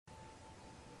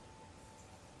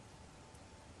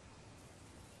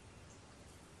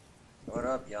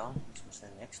up, y'all? This was the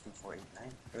next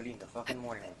 2489. Early in the fucking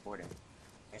morning recording.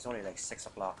 It's only like 6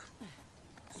 o'clock.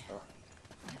 So,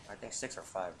 I think 6 or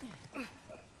 5.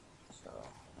 So,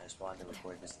 I just wanted to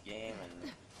record this game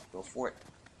and go for it.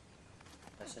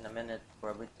 That's in a minute.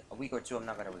 For a week or two, I'm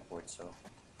not gonna record, so.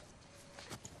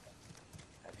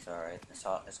 That's alright.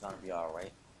 It's gonna be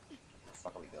alright. Where the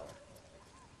fuck are we going?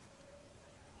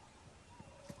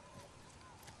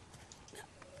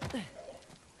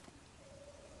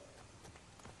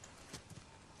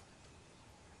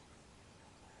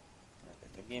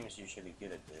 The game is usually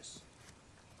good at this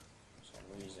for some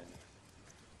reason.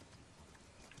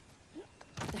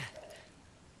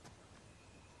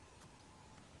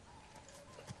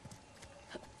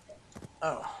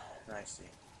 Oh, I see.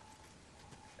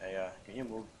 Hey, can you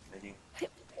move, lady?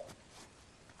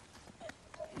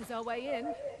 Here's our way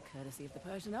in, courtesy of the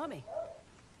Persian army.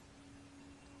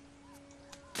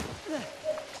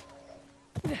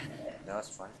 That was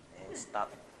fun. And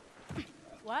stop.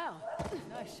 Wow,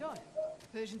 nice shot.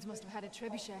 Persians must have had a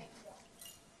trebuchet.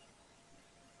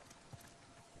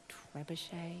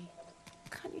 Trebuchet?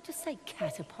 Can't you just say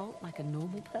catapult like a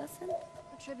normal person?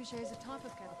 A trebuchet is a type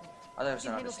of catapult. Oh, there's It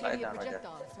can another handle slide heavier down right there.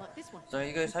 projectiles like this one. So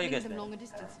you guys, how you guys them been? longer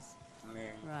distances. I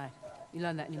mean, Right. You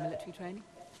learned that in your military training?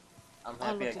 I'm I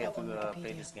happy I looked it get up on to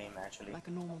play Wikipedia. this game actually. Like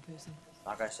a normal person.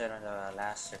 Like I said on the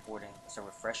last recording, it's a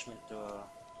refreshment to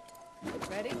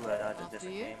Ready? do another After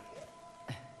different you. game.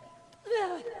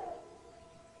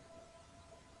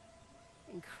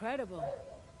 Incredible.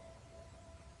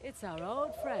 It's our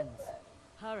old friends,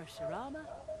 Parashurama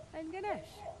and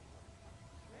Ganesh.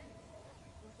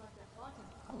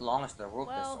 How long is the rope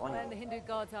that's Well, on when the you? Hindu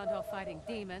gods aren't off fighting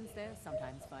demons, they're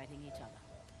sometimes fighting each other.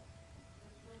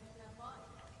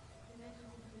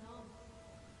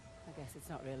 I guess it's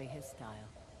not really his style.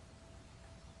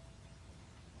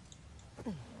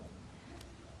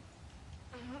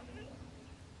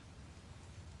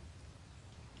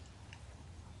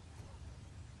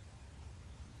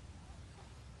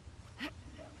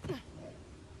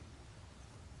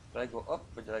 Did I go up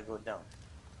or did I go down?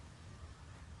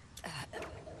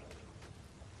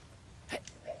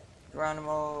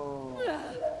 Geronimo!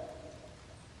 Amazing.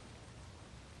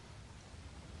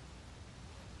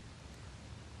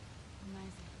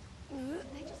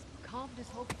 Did they just carve this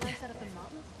whole place out of the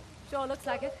mountain? Sure looks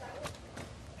like it.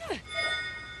 Okay,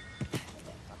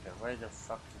 where the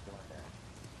fuck you going there?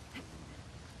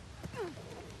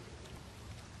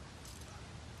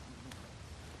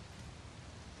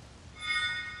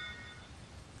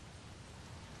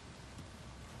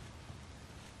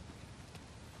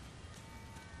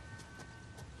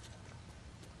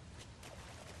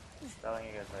 It's telling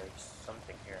you guys like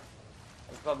something here.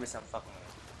 There's probably some fucking.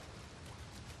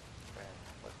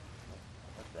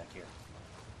 What's back here?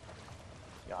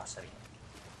 Curiosity.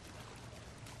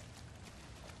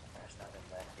 There's nothing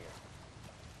back here.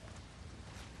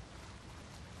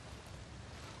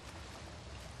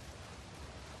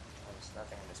 There's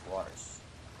nothing in these waters.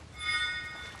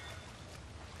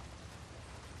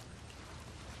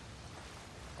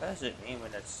 What does it mean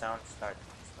when that sound starts?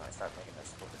 When I start making that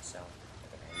stupid sound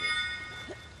like an idiot.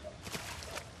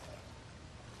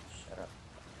 Shut up.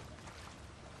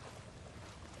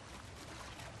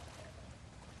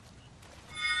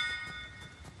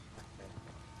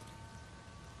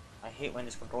 I hate when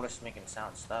this controller's making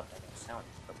sound. Stop making sound,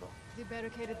 bro. They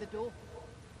barricaded the door.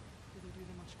 Didn't do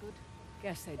them much good.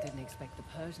 Guess they didn't expect the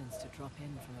Persians to drop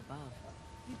in from above.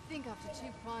 You'd think after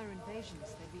 2 prior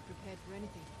invasions, they'd be prepared for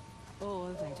anything.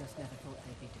 Or they just never thought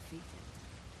they'd be defeated.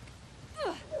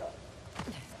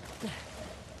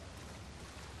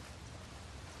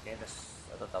 Okay, I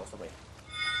thought that was the way.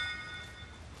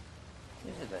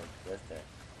 This is like right there.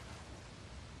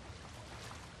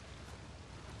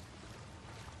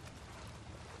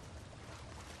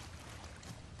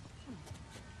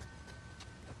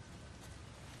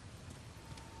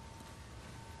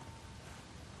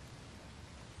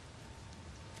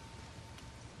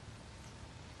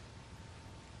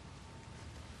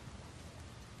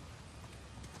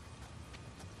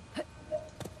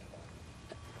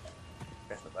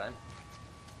 Press the button.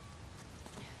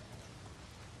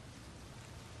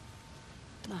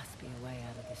 Must be a way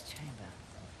out of this chamber.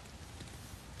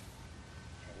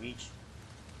 Can't reach.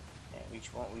 Can't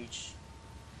reach, won't reach.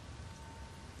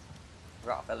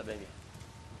 Rock fella baby.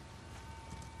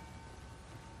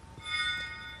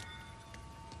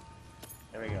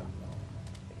 There we go.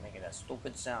 Keep making that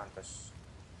stupid sound because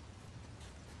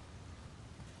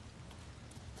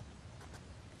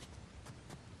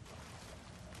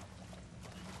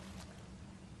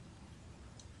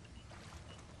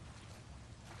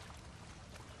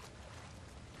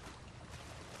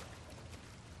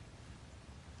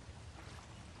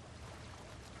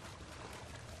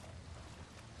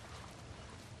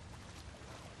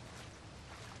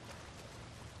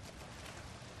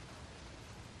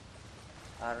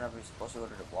I don't know if we're supposed to go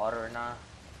to the water or not.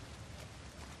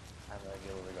 I have no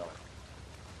idea where we're going.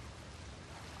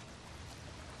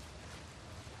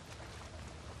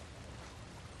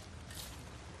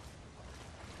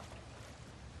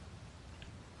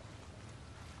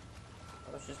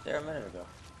 I was just there a minute ago.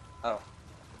 Oh.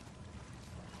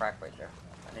 Crack right there.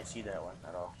 I didn't see that one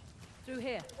at all. Through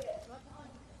here.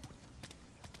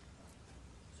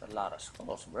 It's a lot of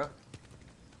skulls, bro.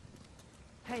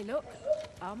 Hey, look.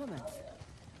 Armaments.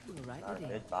 You were right, A lot of Nadine.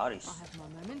 dead bodies. I have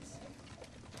my moments.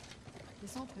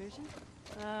 This all Persian?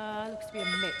 Looks to be a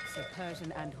mix of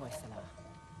Persian and Hoysala.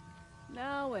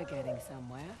 Now we're getting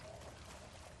somewhere.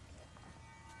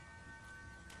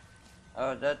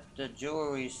 Oh, the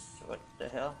jewelry's what the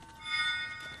hell?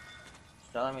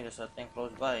 It's telling me there's a thing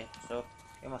close by, so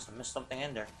you must have missed something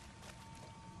in there.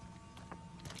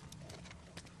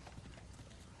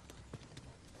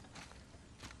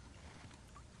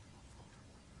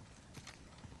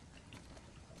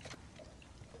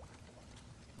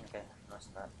 Okay, that's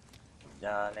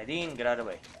not. Nadine, get out of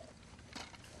the way.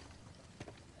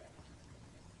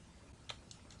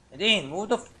 Nadine, move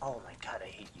the. Oh my god, I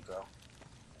hate you, bro.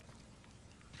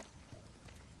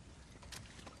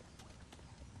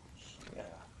 Yeah.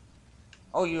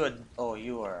 Oh, you are. Oh,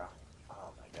 you are. Oh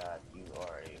my god, you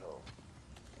are a hoe.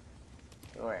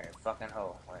 You are a fucking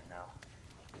hoe right now.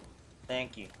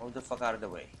 Thank you. Move the fuck out of the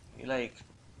way. You like.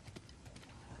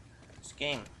 This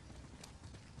game.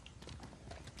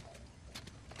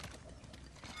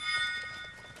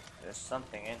 There's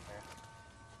something in here.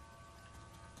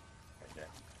 Right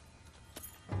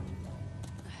there.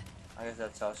 I guess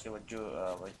that tells you what you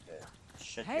what the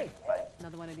shit you Hey, can find.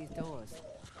 another one of these doors.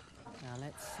 Now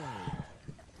let's see.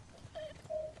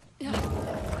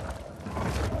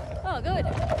 Oh, good.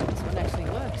 This one actually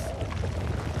works.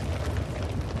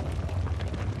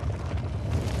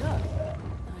 Oh,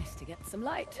 nice to get some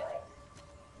light.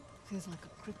 Feels like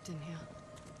a crypt in here.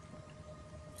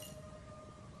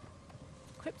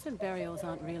 Crypts and burials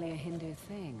aren't really a Hindu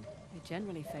thing. They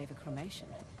generally favor cremation.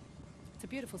 It's a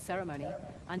beautiful ceremony,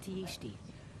 Antiyishti,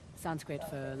 Sanskrit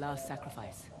for last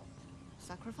sacrifice.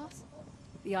 Sacrifice?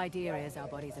 The idea is our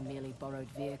bodies are merely borrowed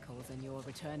vehicles and you're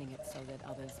returning it so that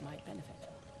others might benefit.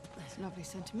 That's a lovely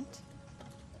sentiment.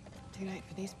 Too late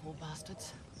for these poor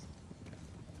bastards.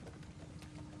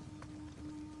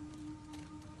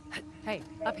 Hey,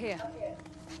 up here.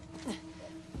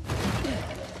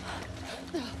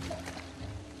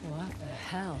 What the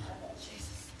hell?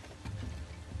 Jesus.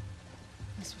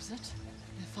 This was it?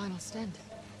 Their final stand.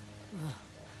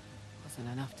 Wasn't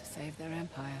enough to save their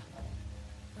empire.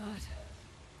 But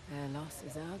their loss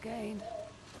is our gain.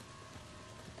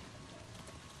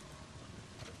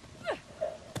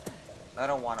 I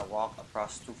don't want to walk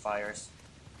across two fires.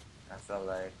 I feel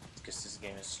like because this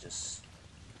game is just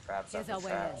traps Here's after our way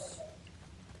traps.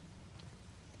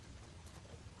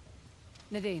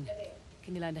 Nadine,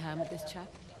 can you lend a hand with this chap?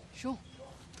 Sure.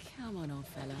 Come on, old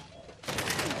fella.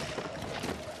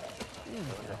 There we There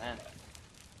was go. a hand.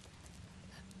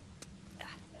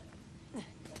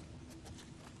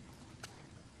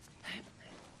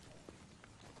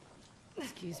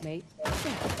 Excuse me.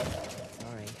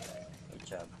 Sorry. Good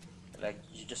job. Like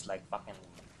you just like fucking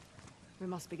We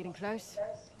must be getting close.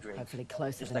 Drake. Hopefully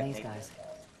closer Just than like these Nathan. guys.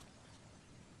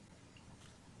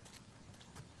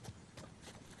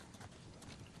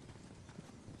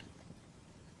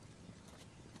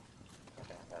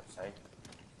 Okay, that side.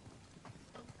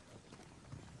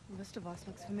 This device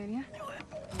looks familiar.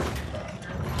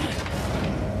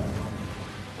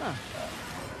 Huh.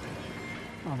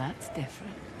 Well, that's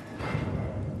different.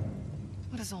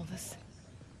 What is all this?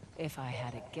 If I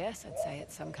had a guess, I'd say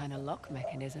it's some kind of lock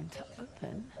mechanism to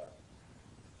open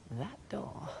that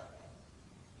door.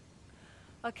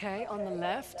 Okay, on the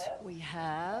left, we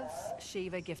have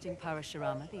Shiva gifting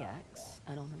Parashurama the axe.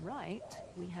 And on the right,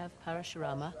 we have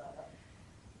Parashurama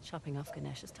chopping off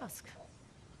Ganesha's tusk.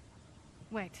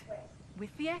 Wait,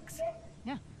 with the axe?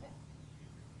 Yeah.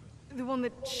 The one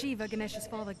that Shiva, Ganesha's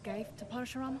father, gave to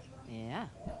Parashurama? Yeah,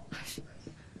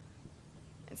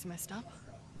 It's messed up.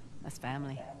 that's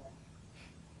family.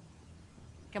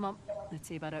 Come on, let's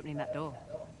see about opening that door.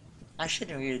 I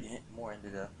shouldn't read more into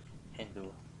the Hindu.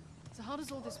 So how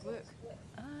does all this work?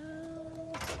 Only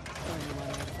one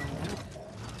way to find out.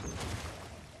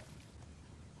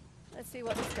 Let's see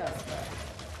what this does.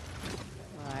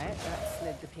 Right, that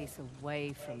slid the piece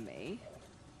away from me.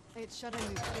 It's shadow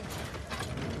move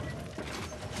too.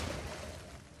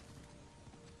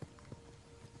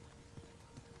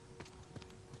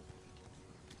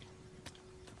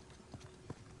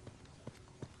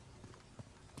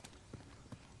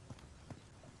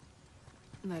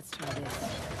 Let's try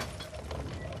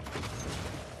this.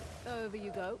 Over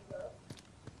you go.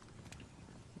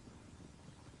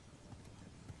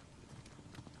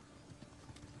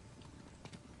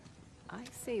 I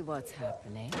see what's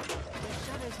happening. The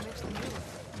shadows match the mirrors.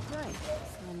 Right,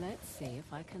 so let's see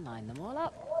if I can line them all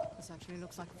up. This actually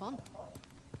looks like fun.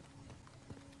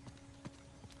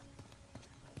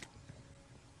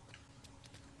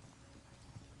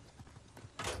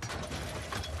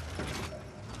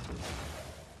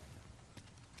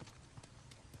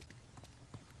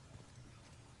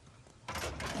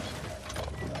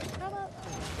 How about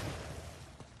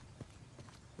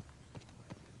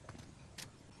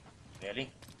Really?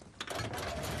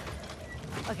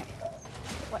 okay,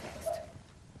 what next?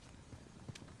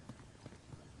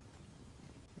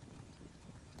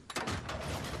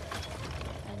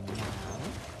 And now...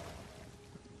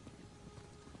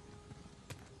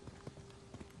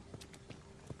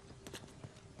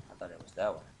 I thought it was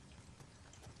that one.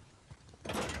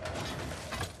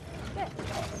 There.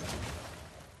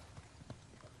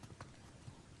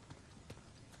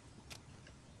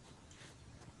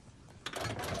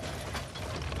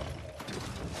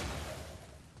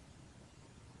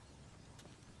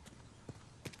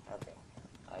 Okay.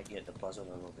 I get the puzzle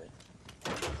a little bit.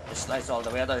 It slides all the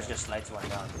way. I thought it just slides one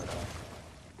down, but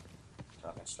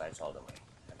fucking slides all the way.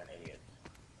 I'm an idiot.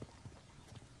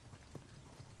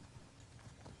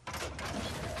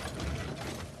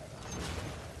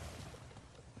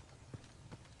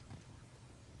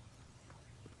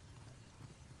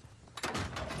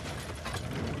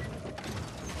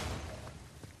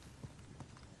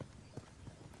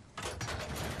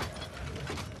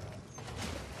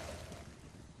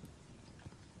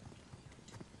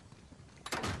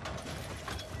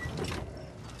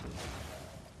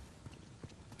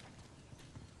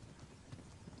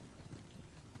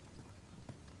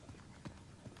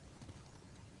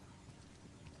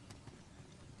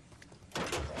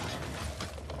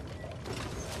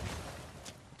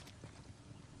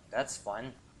 That's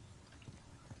fun.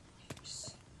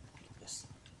 Yes. Yes.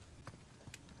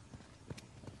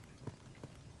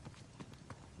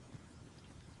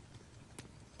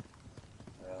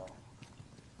 Well.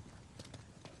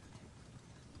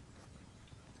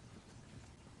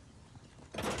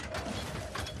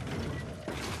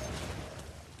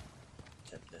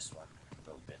 Tip this one a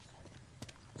little bit.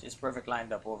 See, it's perfect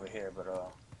lined up over here, but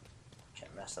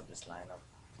can't mess up this lineup.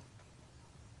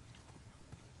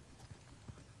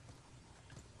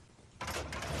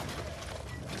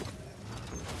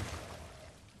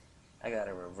 I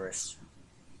gotta reverse.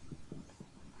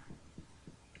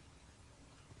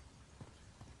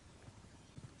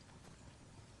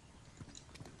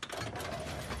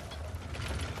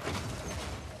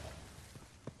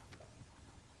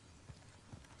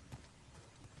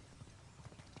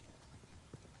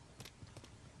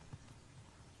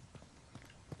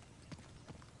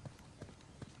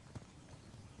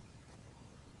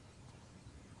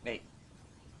 Wait.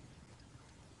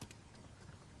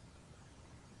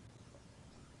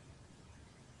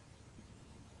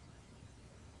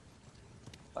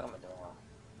 What am I doing wrong?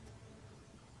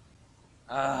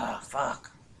 Ah,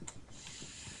 fuck.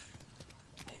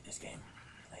 I hate this game.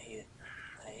 I hate it.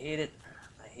 I hate it.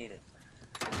 I hate it.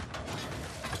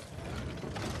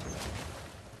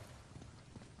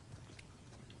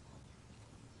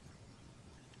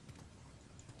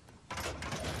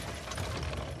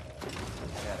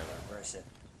 I gotta reverse it.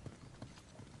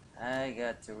 I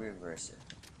got to reverse it.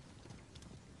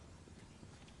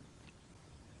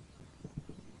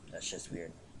 That's just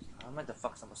weird. How am I the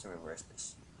fuck supposed to reverse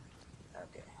this?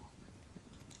 Okay.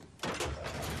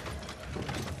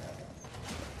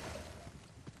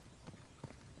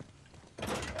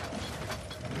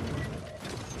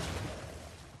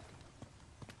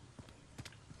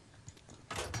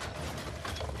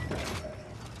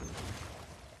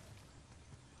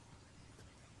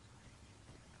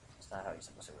 That's not how you're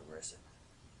supposed to reverse it.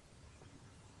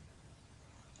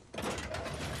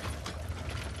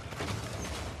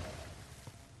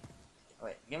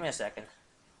 Wait, give me a second.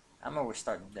 I'm gonna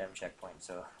restart the damn checkpoint,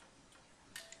 so...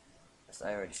 Because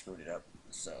I already screwed it up,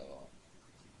 so...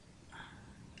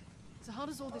 So how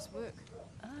does all this work?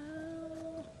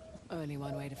 Only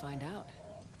one way to find out.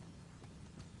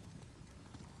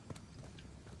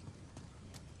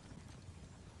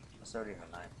 It's already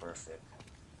a 9, perfect.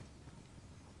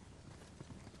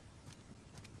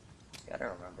 Gotta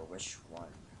remember which one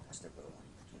has to go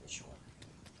to which one.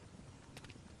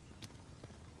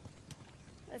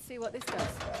 Let's see what this does.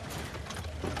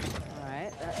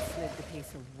 Alright, that slid the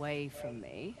piece away from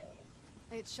me.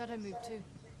 Hey, it's shadow move too.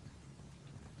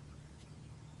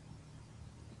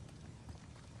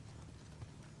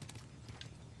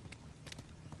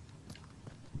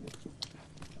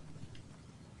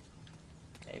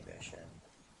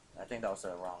 think that was the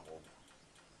wrong move.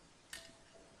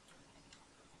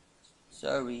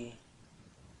 Sorry.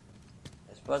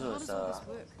 This puzzle How is does all this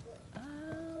work?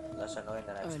 less annoying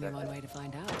than I Only expected. one way to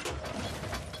find out.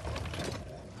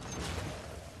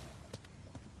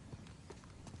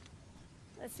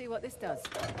 Let's see what this does.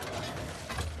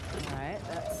 Alright,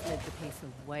 that slid the piece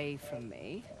away from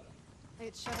me.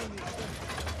 It's shoving me.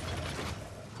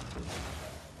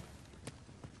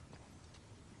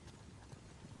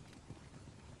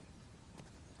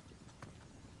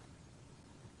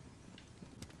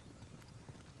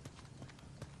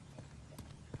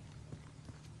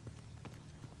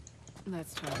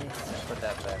 Let's try this. Put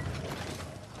that back.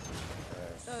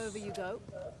 Over you go.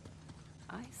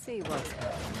 I see what's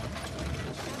happening.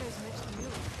 Shadows match the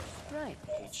mule. Right.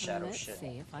 Hate So shadow let's shit.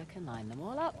 see if I can line them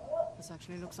all up. This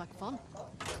actually looks like fun.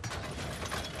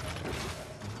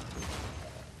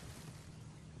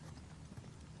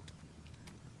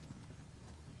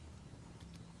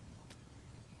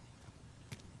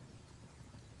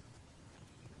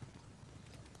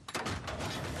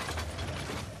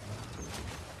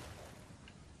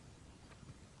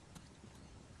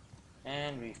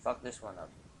 And we fucked this one up.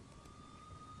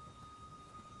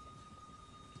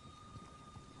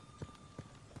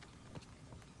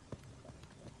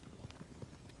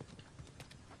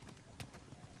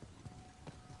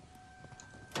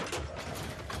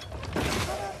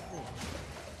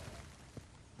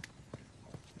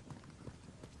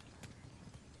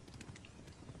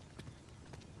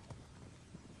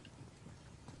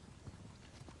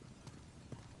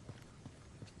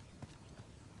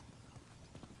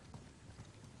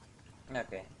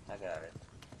 Okay, I got it.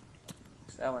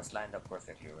 So that one's lined up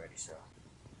perfectly already, so.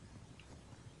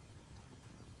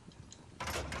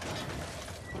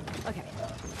 Okay.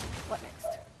 What next?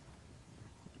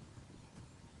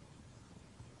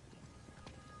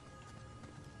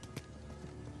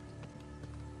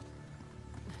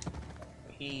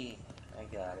 I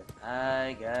got it.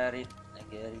 I got it. I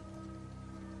get it.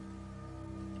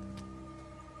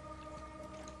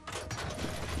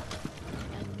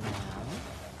 And now...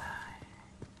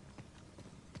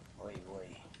 Oi,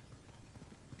 oi.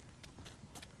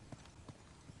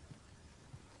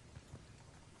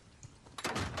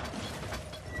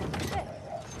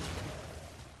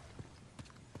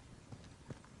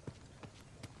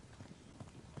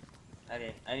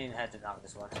 I didn't have to knock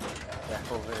this one.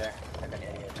 Back over there, like an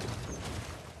idiot.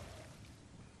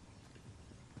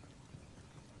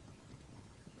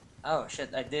 Oh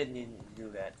shit, I did need to do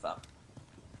that. Fuck.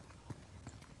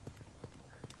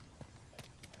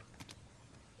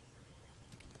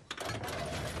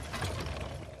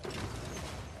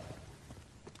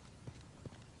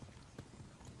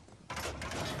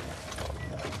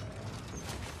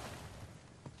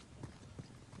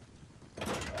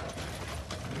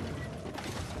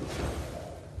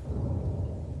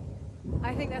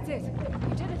 I think that's it.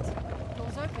 You did it.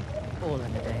 Door's open. All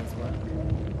in a day's work.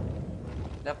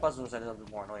 That puzzle was a little bit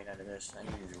more annoying than this. I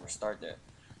needed to restart that.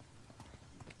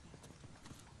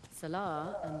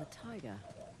 Salah and the tiger.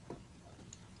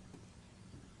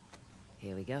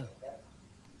 Here we go.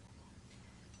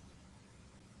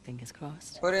 Fingers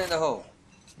crossed. Put it in the hole.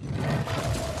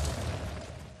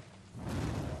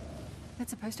 That's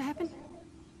supposed to happen?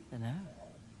 Dunno.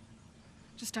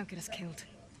 Just don't get us killed.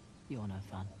 You're no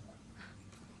fun.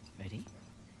 Ready?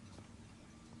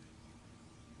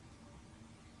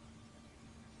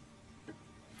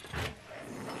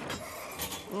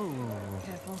 Ooh.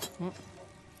 Careful.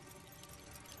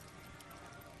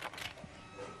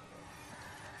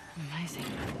 Amazing.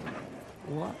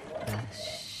 What the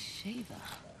shaver?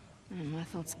 My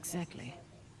thoughts exactly.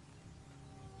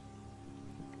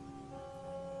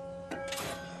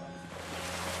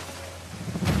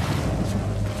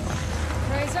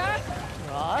 Fraser?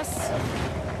 Ross?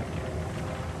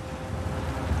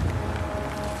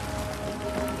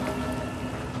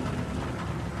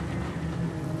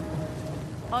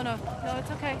 Oh no, no,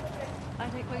 it's okay. I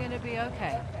think we're gonna be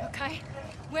okay. Okay.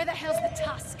 Where the hell's the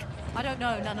tusk? I don't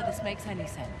know, none of this makes any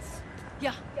sense.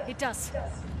 Yeah, it does.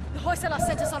 The Hoysala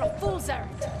sent us on a fool's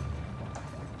errand.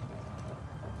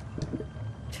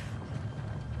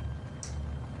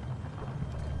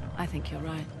 I think you're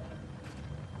right.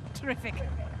 Terrific.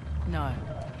 No,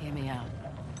 hear me out.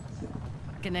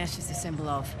 Ganesh is the symbol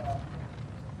of,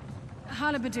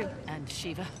 Halibadu. and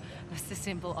Shiva was the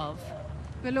symbol of,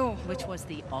 Below. which was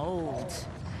the old.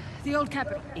 The old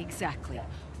capital. Exactly.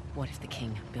 What if the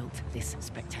king built this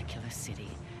spectacular city,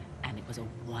 and it was a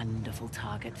wonderful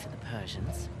target for the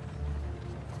Persians?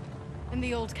 And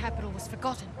the old capital was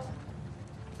forgotten.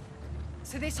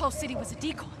 So this whole city was a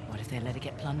decoy. What if they let it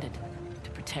get plundered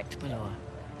to protect Balor?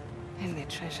 in their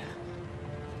treasure.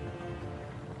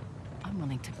 I'm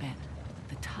willing to bet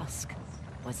the tusk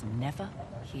was never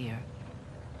here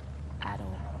at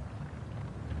all.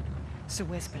 So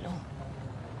where's below?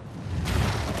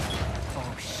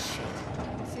 Oh, shit.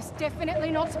 This is definitely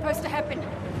not supposed to happen.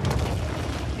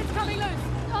 It's coming loose!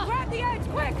 Grab the edge,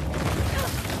 quick!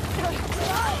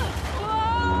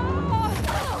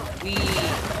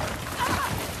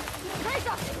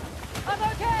 Teresa! I'm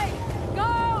okay!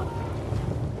 Go!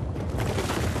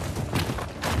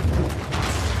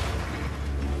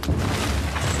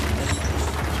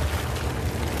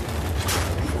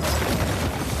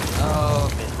 Oh,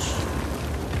 bitch.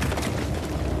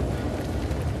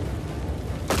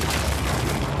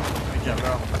 Good job,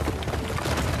 bro.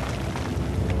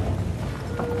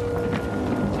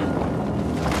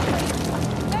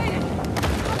 Made it!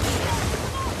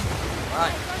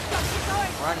 Run. Keep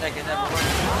going! Run like you never run.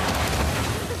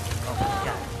 Oh my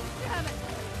god. Damn it!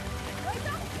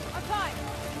 Teresa, I'm fine!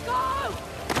 Go!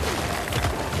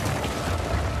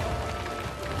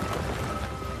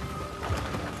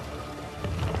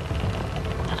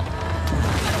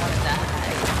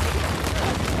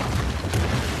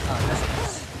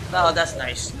 No, that's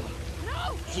nice.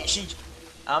 No!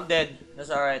 I'm dead.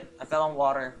 That's alright. I fell on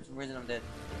water. For some reason I'm dead.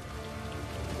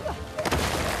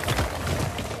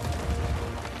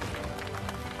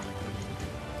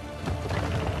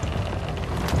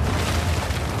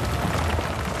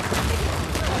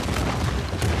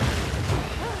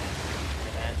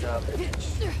 Hands up.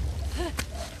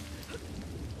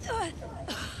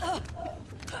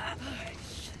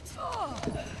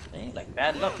 Ain't like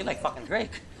bad luck. You're like fucking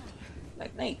Drake.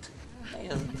 Like Nate.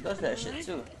 Nate does that shit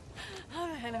too. How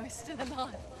the hell are we still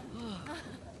alive?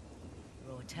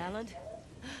 Raw talent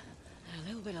and a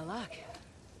little bit of luck.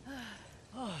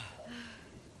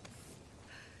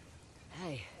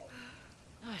 Hey,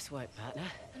 nice work, partner.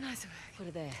 Nice work. Put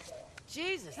it there.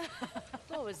 Jesus,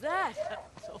 what was that?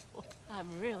 I'm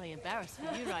really embarrassed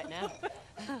for you right now.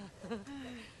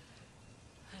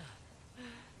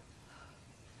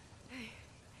 Hey.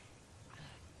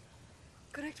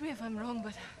 Correct me if I'm wrong,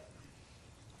 but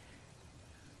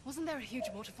wasn't there a huge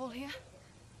waterfall here?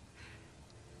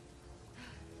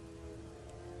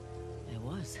 There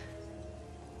was.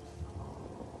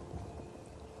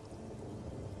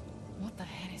 What the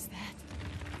hell is that?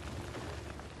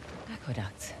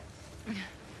 Aqueducts.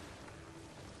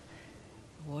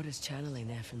 Water's channeling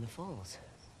there from the falls.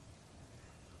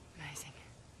 Amazing.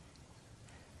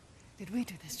 Did we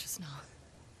do this just now?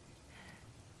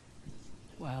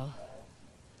 Well,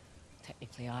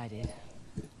 technically I did.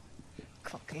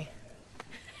 Cocky.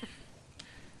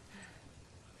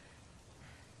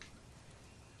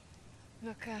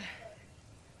 Look,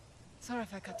 sorry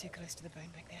if I cut too close to the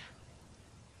bone back there.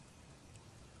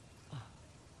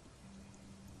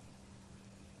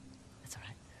 That's all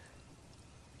right.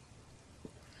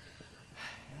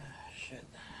 Shit.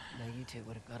 No, you two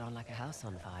would have got on like a house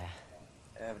on fire.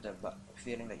 I have the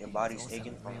feeling that your body's Also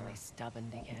aching from really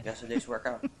stubborn, dickhead. yesterday's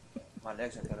workout. My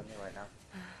legs are killing me right now.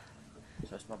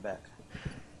 So it's my back.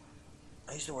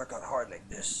 I used to work out hard like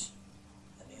this.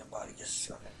 And then your body just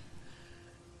sucking.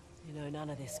 You know, none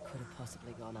of this could have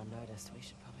possibly gone unnoticed. We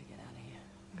should probably get out of here.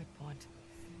 Good point.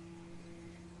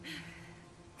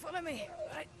 Follow me.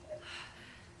 Right.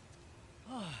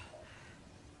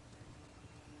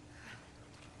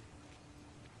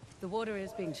 The water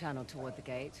is being channeled toward the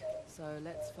gate, so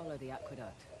let's follow the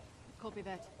aqueduct. Copy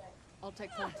that. I'll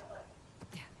take point.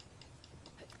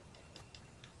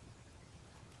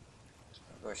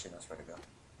 Of course she knows where to go.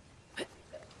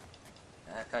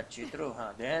 I cut you through,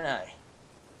 huh? Didn't I?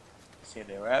 See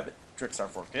the rabbit. Tricks are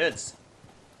for kids.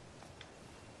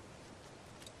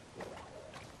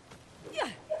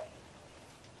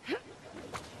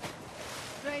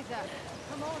 Teresa,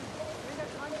 come on. We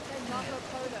don't time to play Marco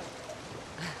Polo.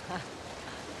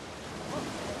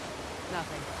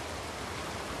 Nothing.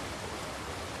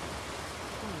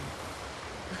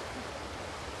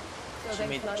 So She they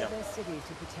made the flooded jump. their city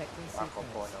to protect their Marco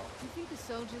secrets. Polo. Do you think the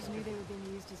soldiers knew they were being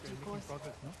used as decoys?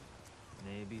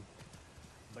 Maybe.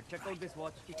 But check out this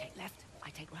watch. You take left, I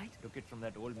take right. Took it from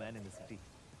that old man in the city.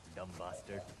 Dumb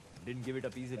bastard. Didn't give it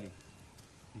up easily.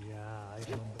 Yeah, I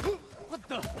remember. What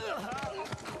the?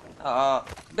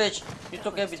 Bitch, you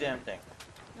took every damn thing.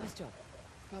 Nice job.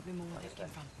 Probably more where they came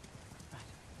from.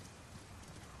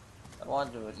 I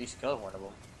wanted to at least kill one of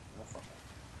them. No fuck.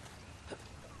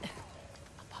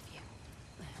 Above you.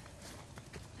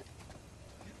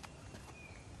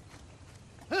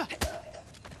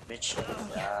 Bitch,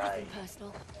 die.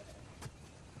 Personal.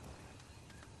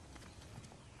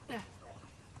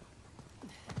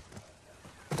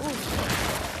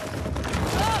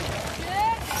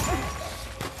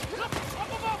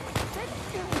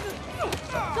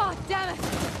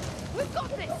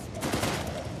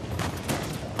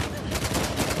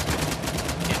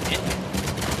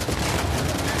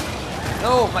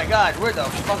 Oh my god, where the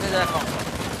fuck did that come from?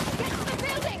 Get to the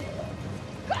building!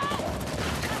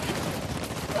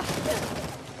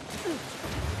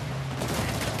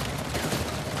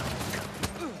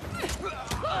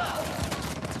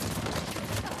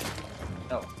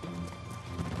 No.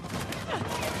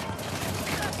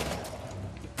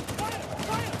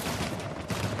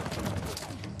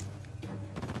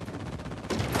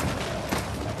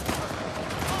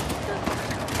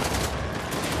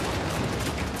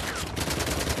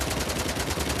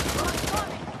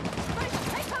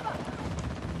 Take cover!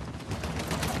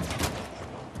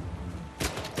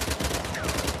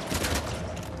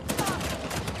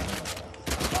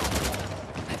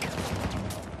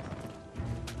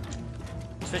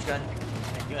 Switch gun.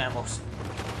 And new ammos.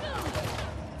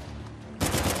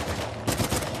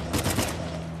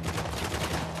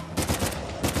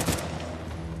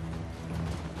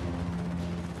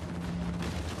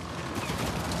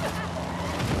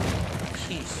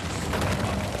 Jesus.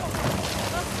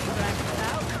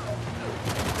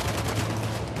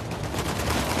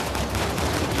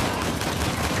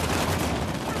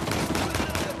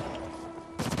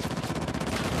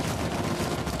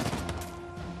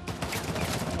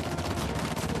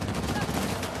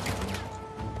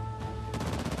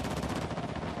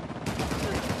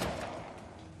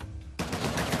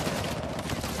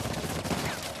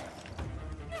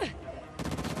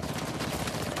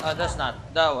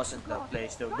 That wasn't the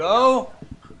place to go.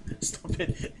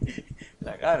 Stupid.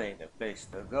 Like, that ain't the place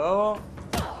to go.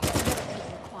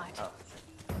 Quiet. Oh.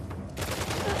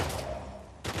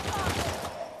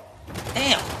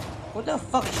 Damn! What the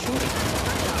fuck is shooting?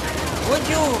 Would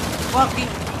you fucking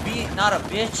be not a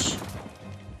bitch?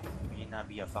 Would you not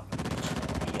be a fucking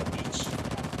bitch? Be a bitch.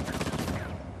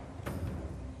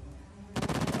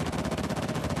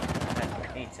 I had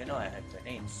grenades. I know I had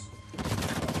grenades.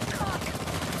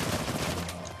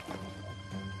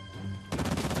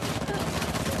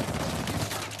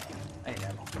 I need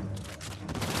ammo.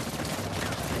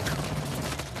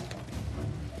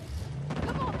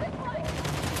 Come on, this way!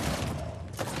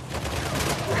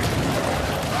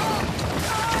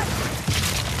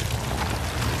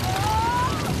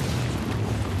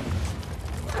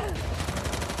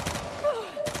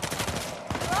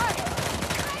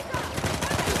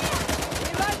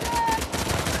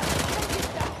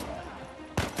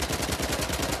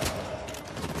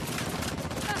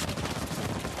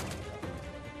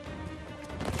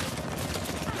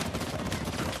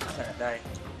 I'm gonna die.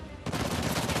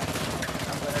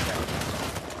 I'm gonna die.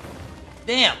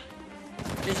 Damn!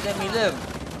 Just let me live.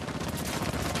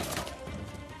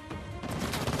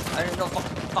 I didn't know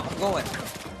fuck I'm going.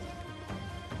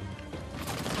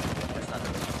 That's not the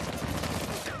way.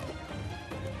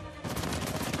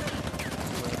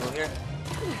 You wanna go here?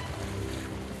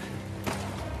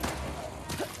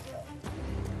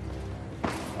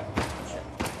 Shit.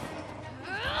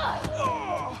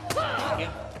 Okay,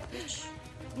 bitch.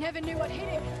 Never knew what hit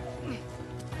him.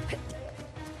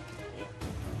 Yeah,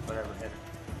 whatever hit.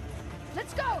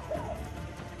 Let's go!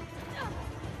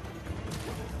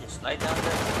 Just slide down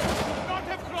there.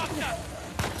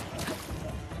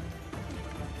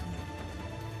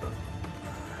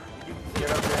 You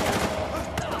get up there.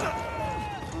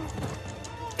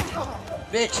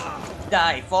 Bitch!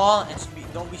 Die, fall, and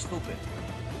don't be stupid.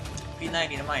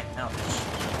 P90 to mine now, bitch.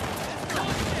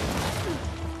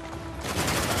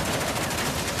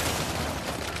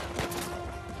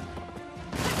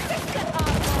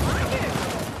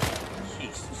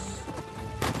 Jesus.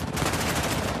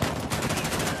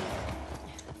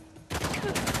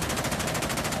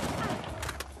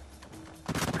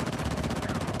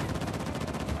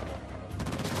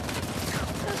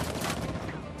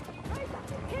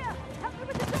 Here! Help me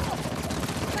with the door!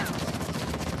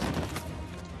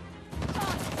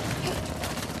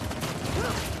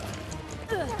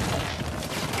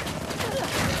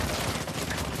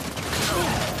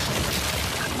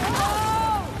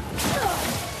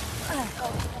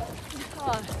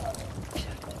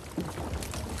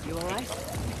 You alright? I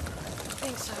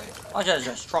think so. Watch out,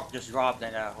 this truck just dropped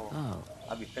in that hole. Oh,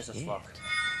 I'd be pissed as shit. fuck.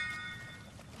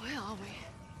 Where are we?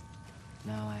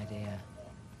 No idea.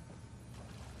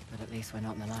 But at least we're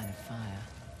not in the line of fire.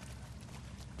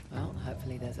 Well,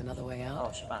 hopefully there's another way out.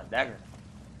 Oh, she found a dagger.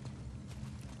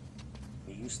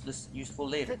 Be useful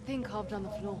later. That thing carved on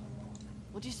the floor.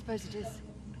 What do you suppose it is?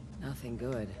 Nothing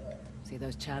good. See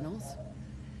those channels?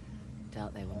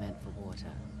 Doubt they were meant for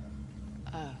water.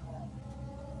 Oh.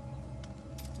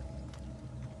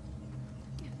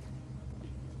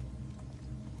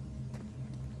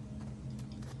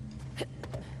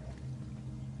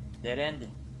 Dead end?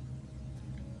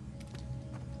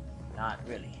 Not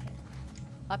really.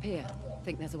 Up here.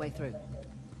 Think there's a way through.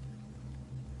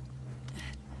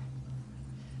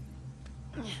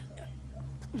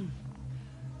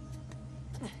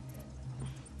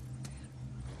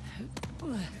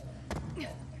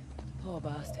 Poor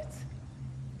bastards.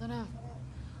 Dunno.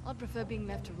 I'd prefer being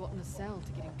left to rot in a cell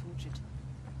to getting tortured.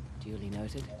 Duly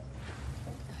noted.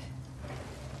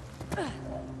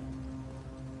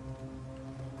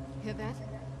 Hear that?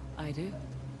 I do.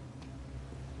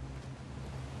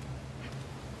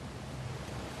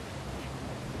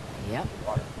 Yep.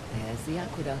 There's the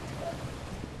aqueduct.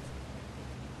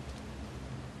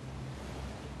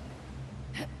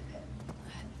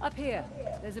 Up here.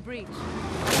 There's a breach.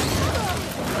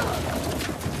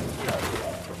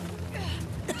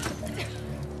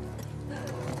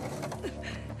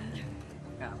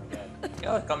 You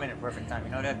always come in at perfect time,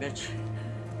 you know that, bitch?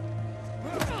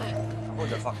 Who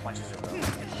the fuck punches her, bro?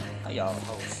 Oh, y'all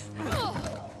hoes.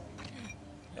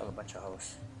 Y'all a bunch of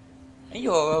hoes. And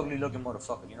you a ugly looking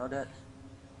motherfucker, you know that?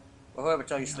 Or whoever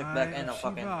tell you slick back and a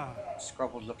fucking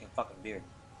scrubbled looking fucking beard.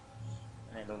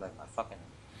 And they look like my fucking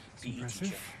PE teacher.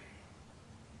 Impressive.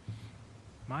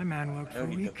 My man worked for a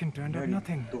week and turned up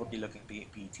nothing. Dorky looking PE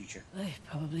teacher. They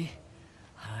probably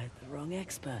hired the wrong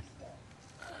expert.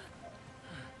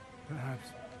 Perhaps.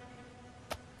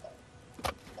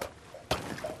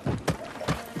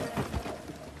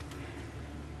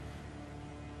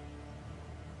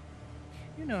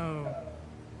 You know,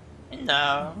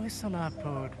 No. Whistler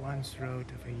poet once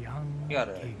wrote of a young You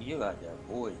got king, that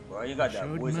voice, bro. You got that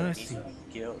showed voice that needs to mercy,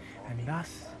 be killed. and homie.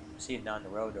 thus See it down the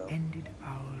road, though. ended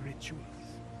our rituals.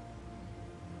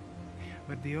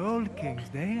 But the old kings,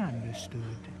 they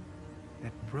understood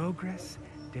that progress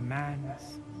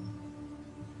demands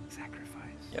sacrifice.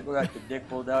 You ever got your dick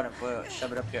pulled out and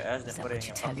shove it up your ass, then Is that put it in what you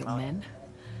your tell fucking your mouth? men?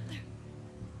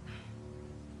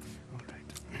 All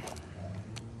right.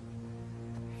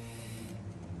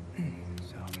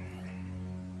 So,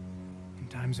 in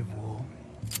times of war,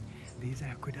 these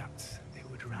aqueducts, they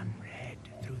would run red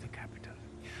through the capital.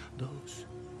 Those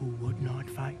who would not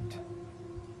fight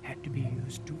had to be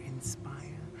used to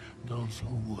inspire those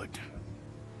who would.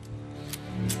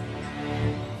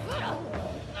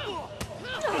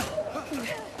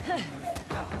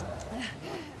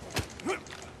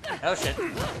 Oh shit.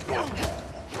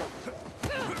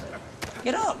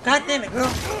 Get up! God damn it,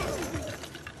 girl!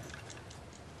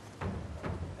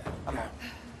 Come on.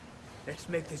 Let's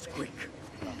make this quick.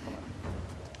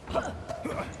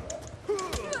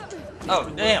 Oh,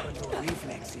 damn! Your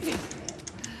reflexes.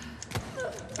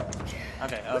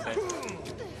 Okay, okay.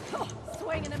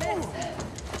 Swing and a miss.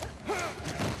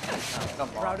 Oh, come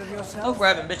on. Proud of yourself? No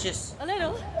grabbing, bitches. A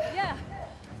little, yeah.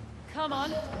 Come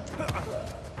on.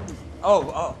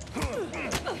 Oh, oh.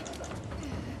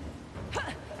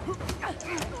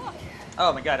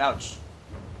 Oh my god, ouch.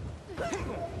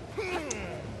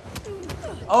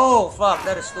 Oh, fuck,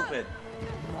 that is stupid.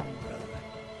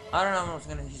 I don't know if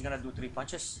he's gonna do 3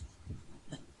 punches.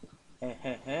 Hey,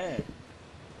 hey, hey.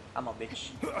 I'm a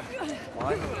bitch.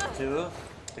 1, 2,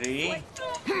 3.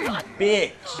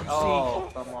 Bitch! Oh,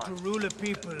 come To on. rule a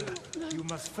people, you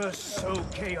must first sow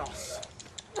chaos.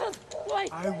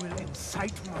 I will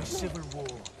incite my civil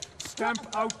war, stamp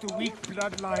out the weak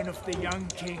bloodline of the young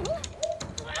king,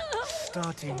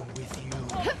 starting with you.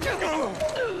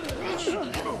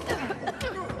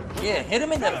 Yeah, hit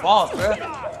him in the balls, bro.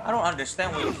 I don't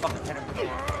understand why you fucking hit him in the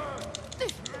balls.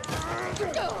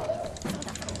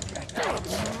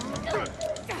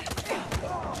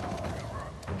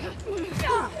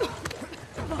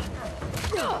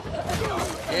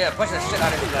 Yeah, punch the shit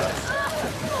out of these guys.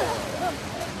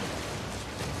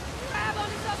 Grab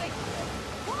onto something!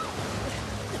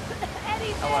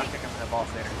 I want to kick him in the balls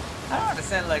later. I don't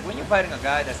understand, like, when you're fighting a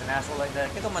guy that's an asshole like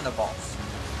that, kick him in the balls.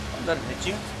 Don't let him hit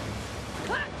you.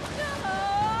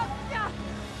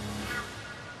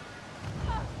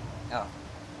 Oh.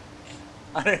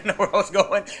 I didn't know where I was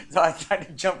going, so I tried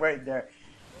to jump right there.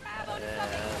 Grab onto Yeah,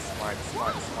 something! smart,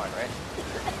 smart, smart, right?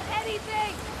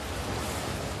 Anything!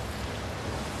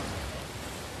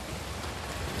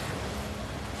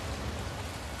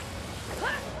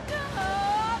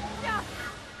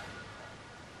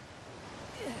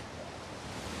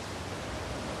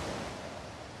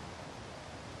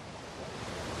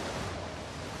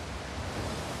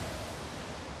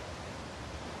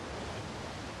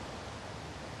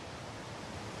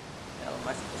 Hell, am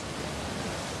I supposed to do?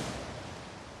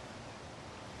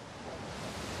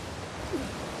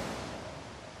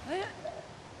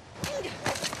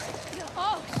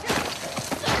 Oh, shit!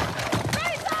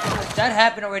 That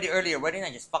happened already earlier. Why didn't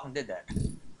I just fucking did that?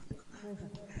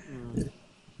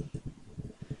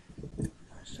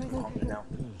 Calm me down.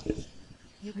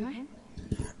 You okay?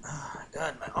 Oh my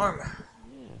god, my arm. I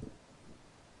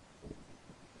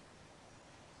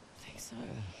think so.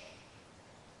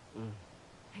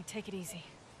 Hey, take it easy.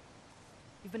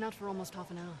 You've been out for almost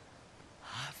half an hour.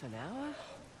 Half an hour?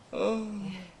 Oh.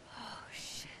 Oh,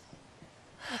 shit.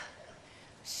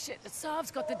 Shit, the Saab's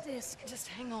got the disc. Just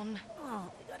hang on.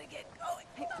 Oh, we gotta get going.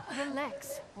 Hey,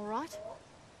 relax, all right?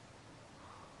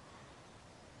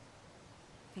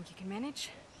 Think you can manage?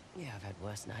 Yeah, I've had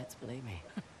worse nights, believe me.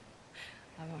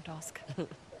 I won't ask.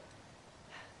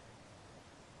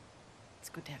 It's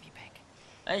good to have you back.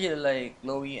 I usually like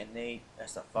Chloe and Nate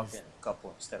as a fucking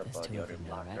couple instead of there's two the of other them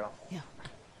now, blonde right? girl. Yeah,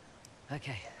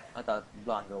 Okay, I thought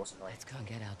blonde girl was annoying. let's go and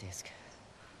get our disc.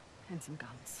 and some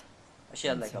guns. She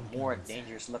had like a Some more guns.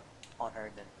 dangerous look on her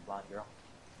than the blonde girl.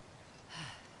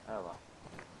 Oh well.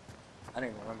 I don't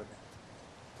even remember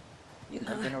that. You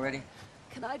lived in already?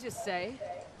 Can I just say,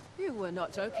 you were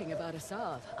not joking about a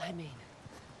Saab. I mean,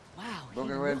 wow. he Broke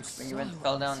your looks ribs when you so went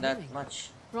fell down that unassuming. much.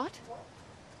 Right?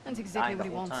 That's exactly Died what the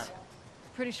he whole wants. time.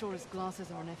 Pretty sure his glasses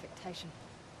are an affectation.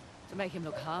 To make him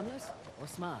look harmless or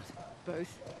smart?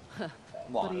 Both.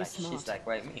 Well, But he's like smart. she's like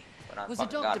right me when I Was a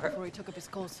fucking doctor got hurt. before he took up his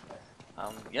course.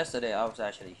 Yesterday I was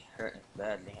actually hurting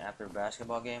badly after a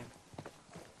basketball game.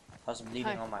 I was bleeding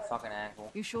Hey. on my fucking ankle,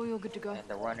 You sure you're good to go? and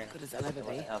the running Good as I'll ever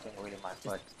wasn't be. helping really my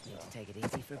foot. Need So. to take it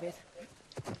easy for a bit.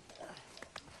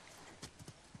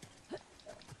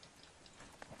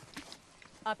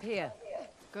 Up here.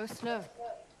 Go slow.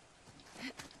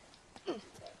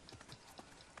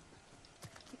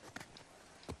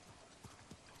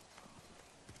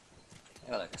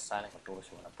 I got like a silent controller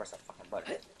so when I press that fucking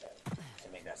button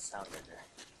to make that sound right there.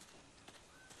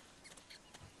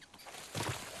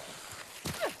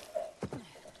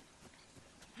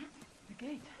 The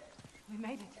gate. We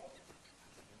made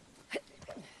it.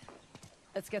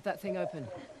 Let's get that thing open.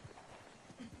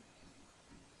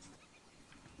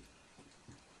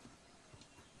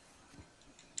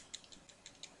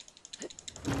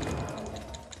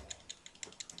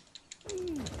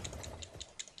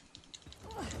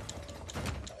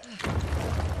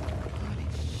 Holy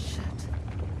shit.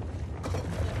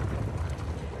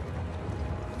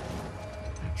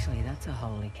 Actually, that's a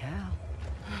holy cow.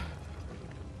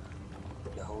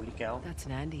 The holy cow. That's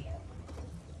Nandi,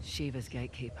 Shiva's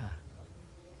gatekeeper.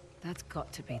 That's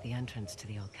got to be the entrance to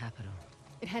the old capital.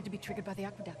 It had to be triggered by the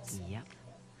aqueducts. Yep.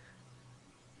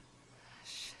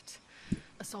 Shit.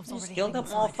 Assault's Just already killed that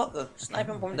heading inside. motherfucker. Snipe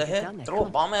him from the Get down head, there, throw a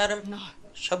come bomb at him, No.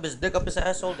 shove his dick up his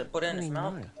asshole, then put it in his I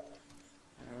mouth. know.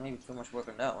 Maybe too much work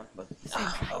on that one, but Same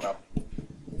oh Drake. well.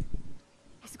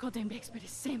 He's the goddamn expert.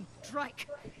 It's Sam Drake.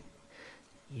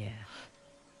 Yeah.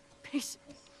 Peace.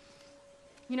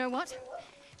 You know what?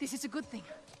 This is a good thing.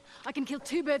 I can kill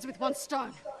two birds with one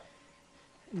stone.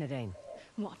 Nadine,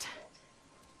 What?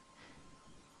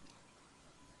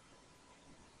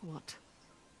 What?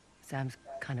 Sam's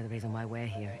kind of the reason why we're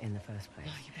here in the first place.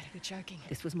 Oh, you better be joking.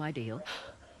 This was my deal.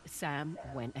 Sam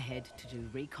went ahead to do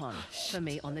recon for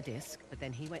me on the disc, but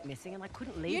then he went missing and I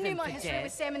couldn't leave You him knew my for history dead.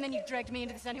 with Sam and then you dragged me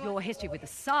into this anyway? Your history with the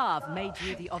Saab made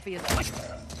you the obvious...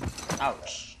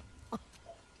 Ouch.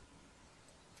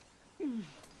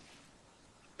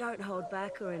 Don't hold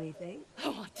back or anything.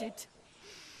 Oh, I did.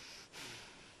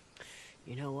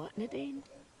 You know what, Nadine?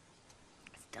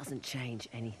 This doesn't change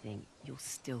anything. You'll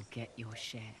still get your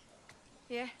share.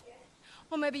 Yeah?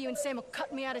 Or maybe you and Sam will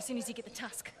cut me out as soon as you get the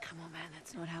tusk. Come on, man,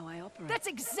 that's not how I operate. That's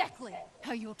exactly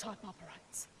how your type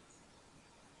operates.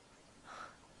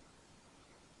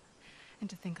 And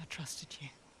to think I trusted you.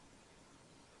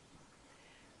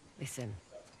 Listen,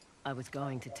 I was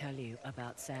going to tell you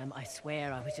about Sam. I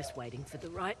swear I was just waiting for the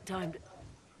right time to...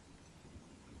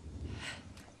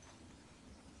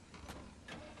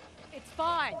 It's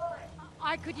fine.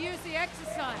 I could use the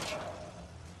exercise.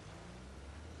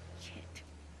 Shit.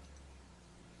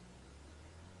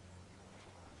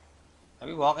 Are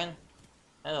we walking?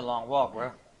 That's a long walk,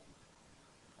 bro.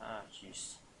 Ah,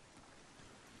 jeez.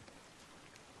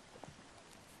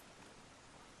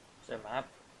 Is there a map?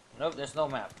 Nope, there's no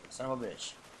map. Son of a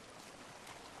bitch.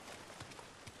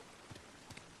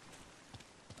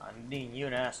 Dean, you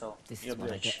an asshole. This You're is a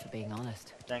what I bitch. get for being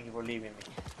honest. Thank you for leaving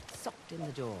me. Socked in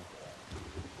the door.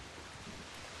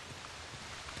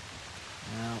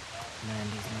 Well,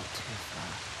 Mandy's not too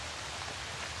far.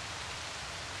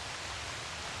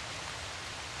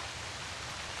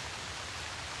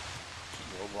 She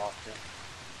go off there.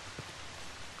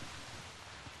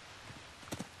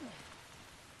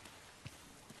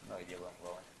 No idea where I'm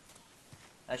going.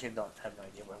 Actually, don't have no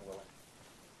idea where I'm going.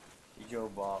 She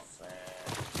drove off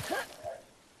and...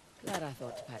 Glad I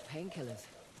thought to pack painkillers.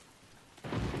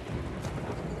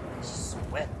 This is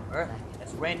wet, bruh.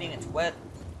 It's raining, it's wet.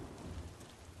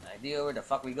 No idea where the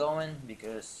fuck we going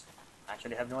because I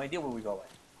actually have no idea where we're going.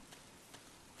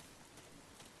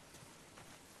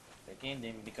 The game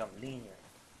didn't become linear.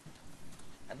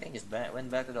 I think it's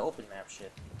went back to the open map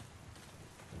shit.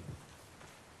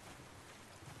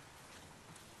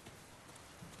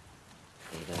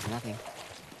 There goes nothing.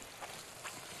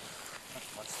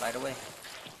 One slide away.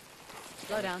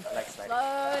 Slow down. I like sliding.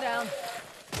 Slow down.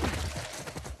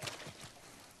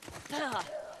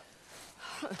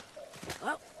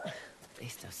 Well, at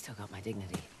least I've still got my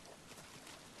dignity.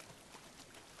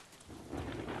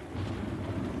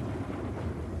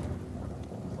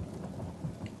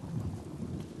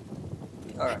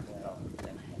 Alright, well,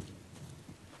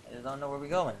 I just don't know where we're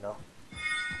going though.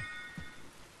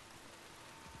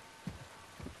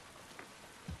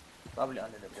 Probably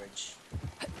under the bridge.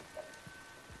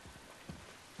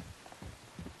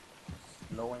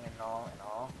 Blowing and all.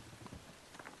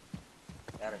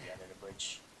 Gotta be under the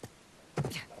bridge.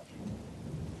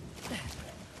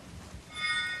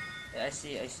 Yeah, I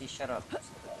see, shut up.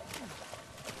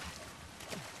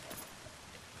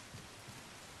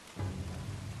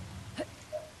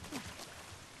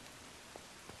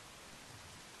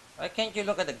 Why can't you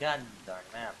look at the goddamn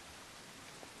map?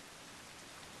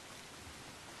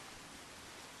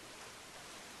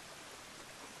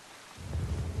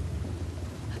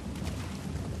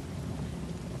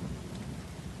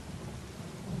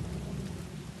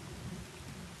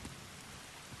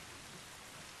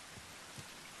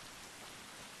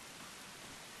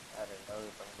 I don't know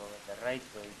if I'm going the right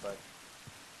way, but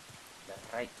the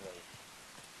right way.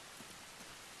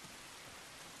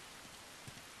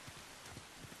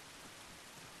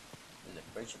 Is it a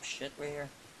bridge of shit right here?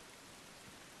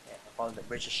 Yeah, I call it the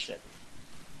bridge of shit.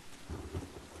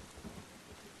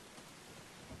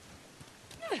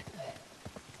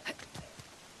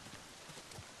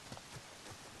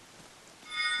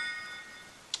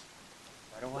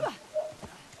 Another one?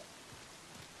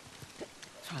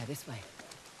 Try this way.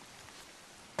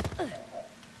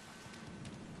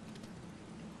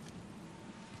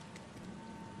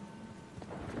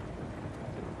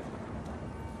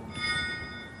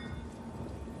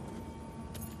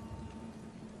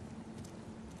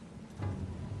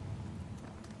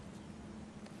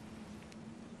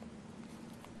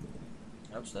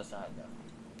 Oops, that's not enough.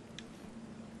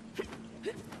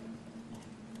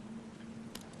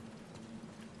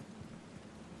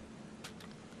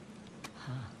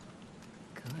 Huh.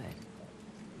 Good.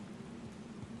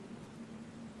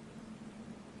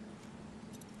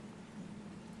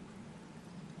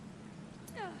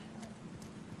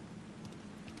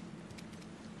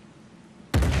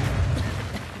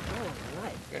 Oh,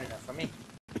 right. Good enough for me.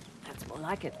 That's more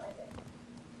like it.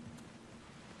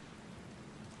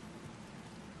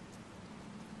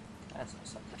 That's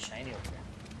something shiny over there.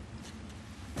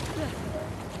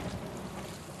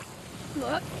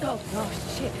 Oh,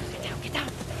 shit. Get down, get down.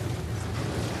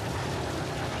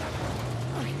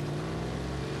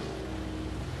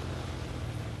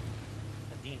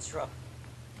 The Dean's truck.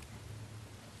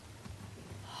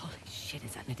 Holy shit,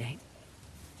 is that Nadine?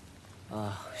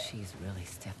 Oh, she's really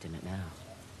stepped in it now.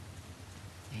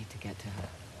 Need to get to her.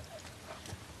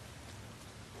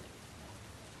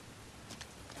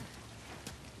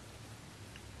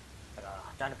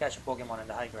 Trying to catch a Pokemon in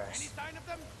the high grass. Any sign of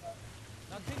them?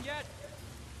 Nothing yet.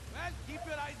 Well, keep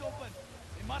your eyes open.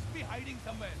 They must be hiding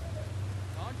somewhere.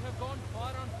 Can't have gone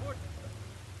far on foot.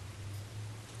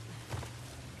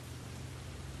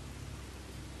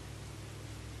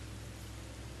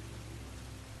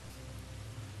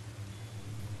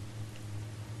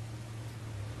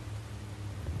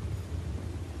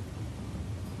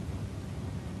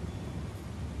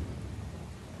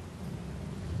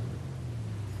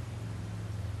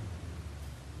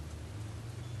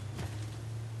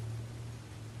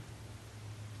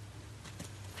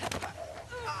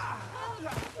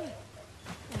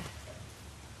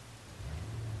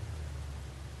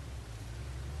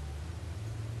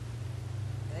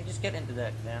 Can I just get into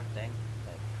that damn thing?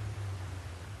 Like,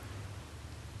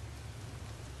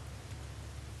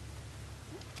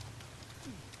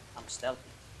 I'm stealthy.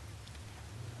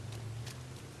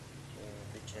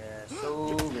 Okay, bitches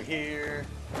over here.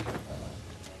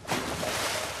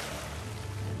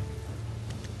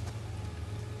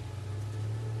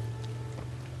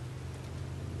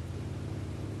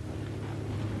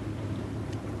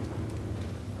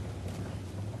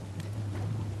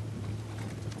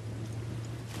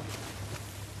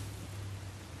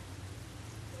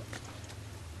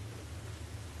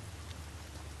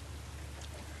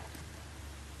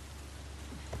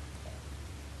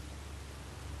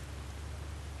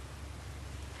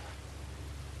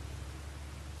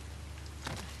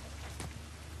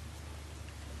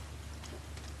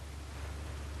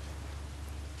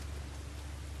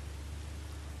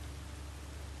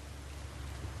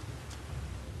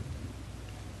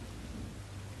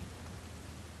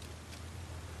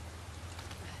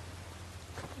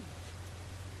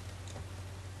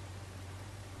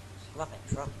 Fucking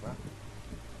truck, bro.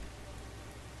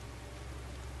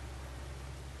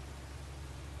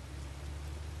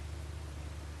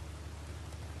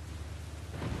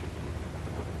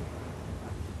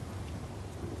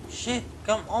 Shit,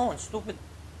 come on, stupid.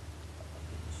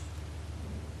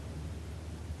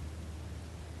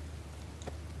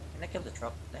 Can I kill the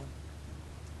truck thing?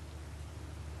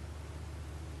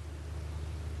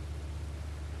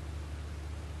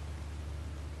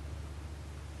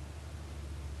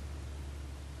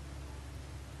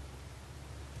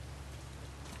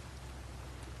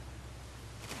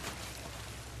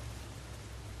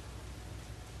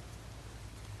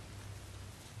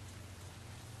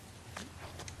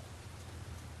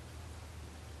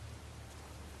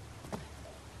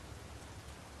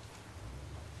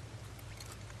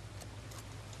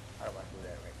 How do I do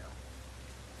that right now?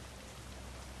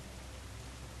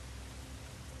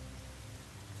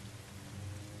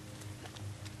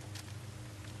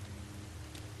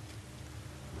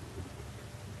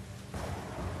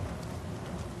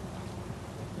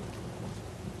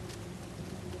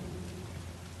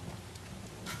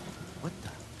 What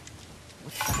the?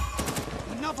 What's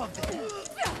that? Enough of this!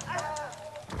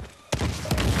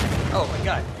 Oh my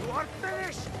god. You are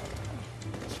finished!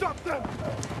 Stop them!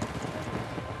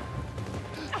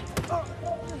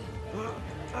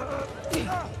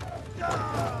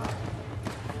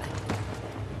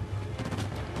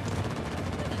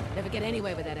 Never get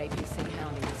anywhere with that APC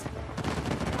houndies.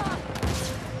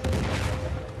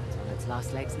 It's on its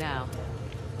last legs now.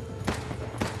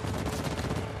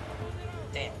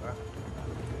 Damn, bro.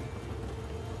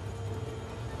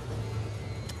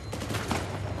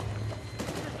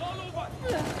 It's all over!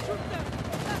 Shoot them!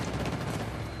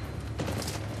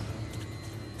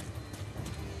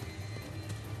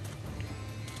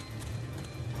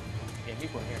 Yeah,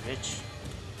 people in here, bitch.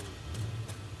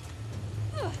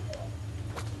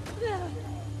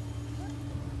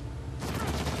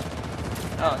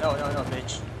 No,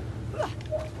 bitch.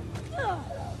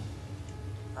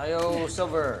 Hi-yo,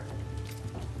 Silver.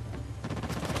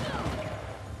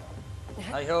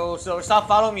 Hi-yo, Silver. Stop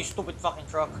following me, stupid fucking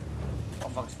truck. Oh,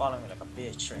 fuck's following me like a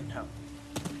bitch right now.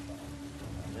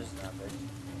 This is not good.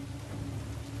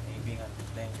 Me being on the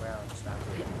plain ground is not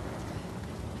good.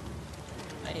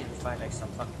 I need to find like some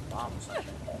fucking bomb or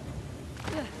something.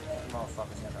 This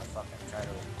motherfucker's gonna fucking try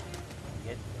to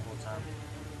get me the whole time.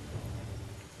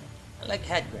 I like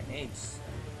hand grenades.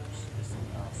 Just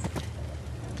enough.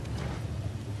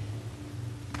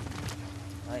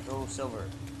 Hi-ho, Silver.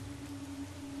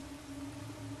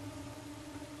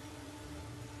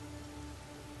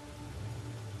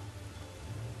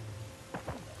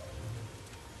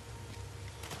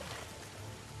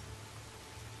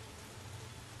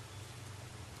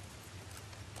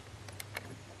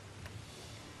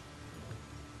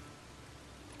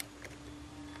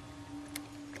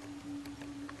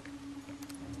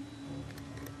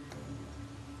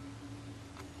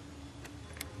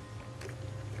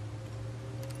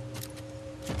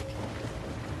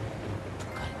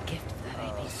 Got a gift for that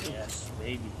APC. Yes,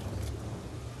 baby.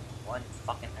 One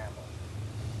fucking ammo.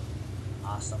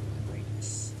 Awesome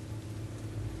greatness.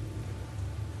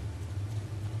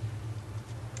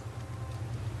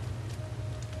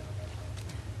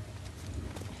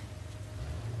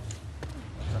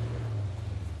 What's up here?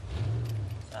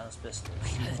 Silence pistol.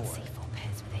 C4 C4.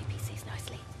 pairs with APCs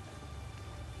nicely.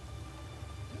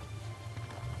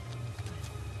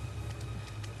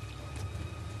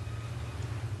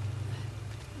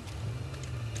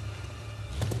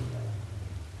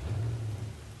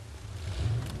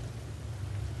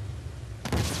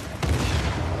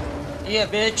 Yeah,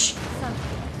 bitch.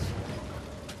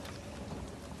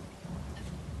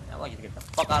 I want you to get the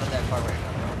fuck out of that car right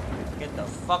now. Get the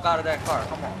fuck out of that car.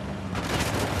 Come on.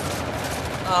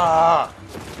 Ah,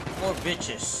 more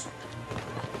bitches.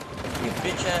 You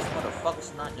bitch ass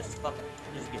motherfuckers not just fucking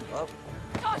just give up.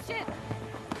 Oh shit!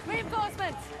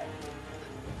 Reinforcements!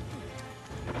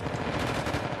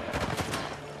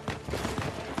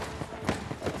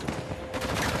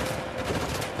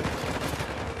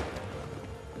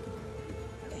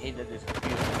 I hate that this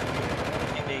computer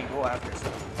and they go after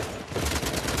stuff.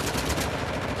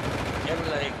 Ever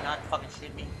like not fucking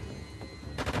shoot me?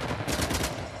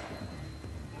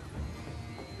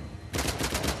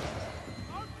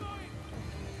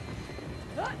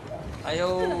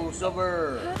 Ayo,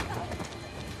 Silver!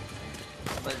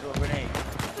 Somebody throw a grenade.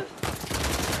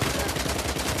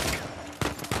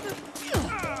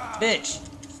 Bitch!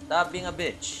 Stop being a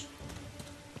bitch.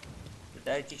 Did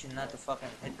daddy teach you not to fucking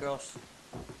hit girls?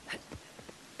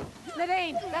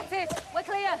 Nadine, that's it. We're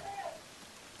clear.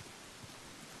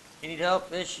 You need help,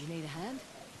 bitch? You need a hand?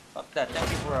 Fuck that. Thank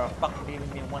you for fucking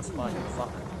leaving me in one spot, you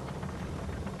fuck.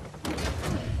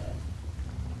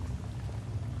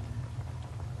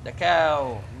 The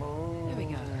cow. Moo. There we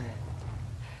go.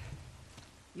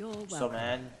 You're welcome. So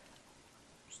mad.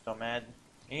 So mad.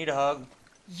 You need a hug.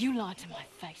 You lied to my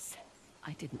face.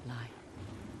 I didn't lie.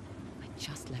 I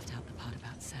just left out the part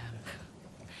about Sam.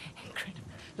 Incredible.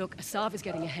 Look, Asav is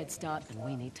getting a head start, and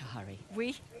we need to hurry.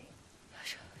 We?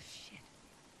 Shit.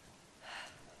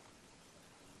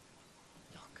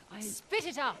 Look, I... Spit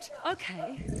it out!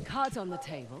 Okay, cards on the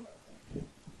table.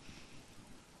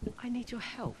 I need your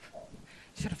help.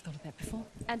 Should have thought of that before.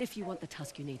 And if you want the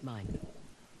tusk, you need mine.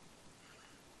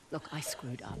 Look, I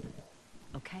screwed up.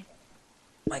 Okay?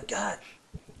 My god.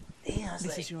 Damn, I was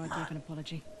This like, is your idea of an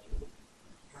apology.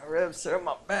 my ribs hurt,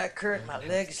 my back hurt, my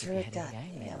legs Keep your hurt. head God in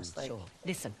the game, damn, it's like... sure.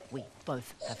 Listen, we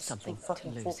both have it's something two to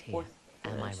fucking full lose here. court.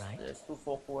 Am I There's- right? There's 2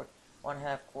 full court, 1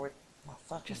 half court. My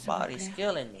fucking Just so we're body's clear.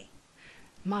 killing me.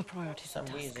 My priorities For are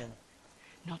some task, reason.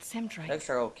 not Sam Drake. Legs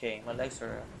are okay. My legs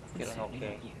are feeling certainly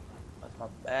okay. not you. But my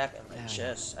back and my Fair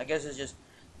chest. I guess it's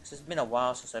been a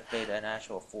while since I played an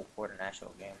actual full court, an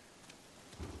actual game.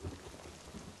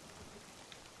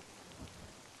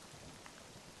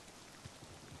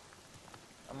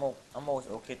 I'm always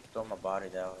okay to throw my body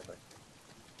that way, but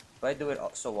if I do it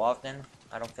so often,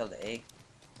 I don't feel the ache.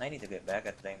 I need to get back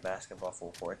at playing basketball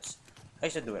full courts. I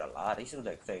used to do it a lot. I used to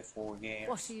like play 4 games.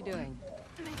 What are you doing?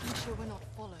 Making sure we're not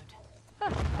followed.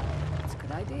 That's a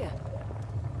good idea.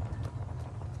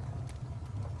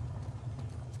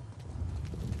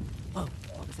 Oh,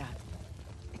 what was that?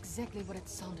 Exactly what it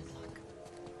sounded like.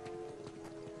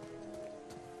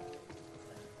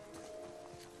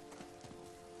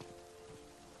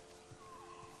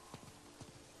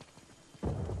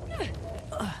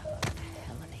 What the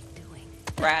hell are they doing?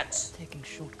 Rats! Taking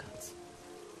shortcuts.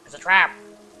 It's a trap!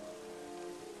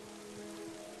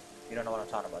 You don't know what I'm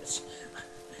talking about. It's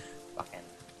fucking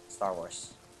Star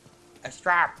Wars. It's a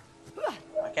trap!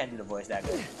 I can't do the voice that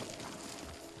good.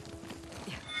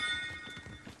 Yeah,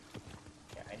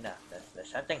 I know. There's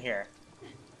something here.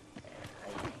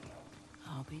 And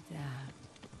I'll be there.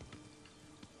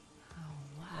 Oh,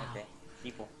 wow. okay,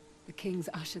 people. The kings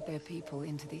ushered their people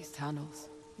into these tunnels.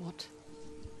 What?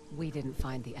 We didn't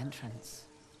find the entrance.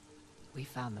 We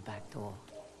found the back door.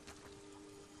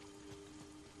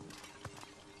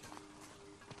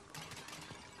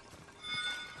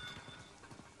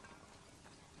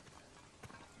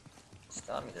 Just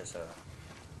tell me there's a...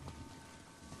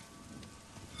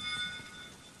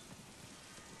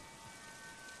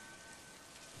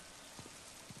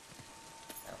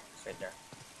 Oh, it's right there.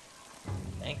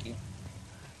 Thank you.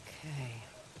 Okay.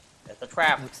 That's a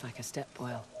trap. Looks like a step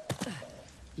boil.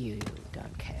 You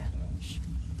don't care. Shh.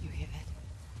 You hear that?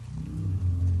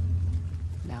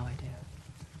 Now I do.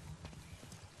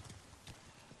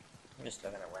 I'm just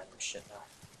looking at random shit now.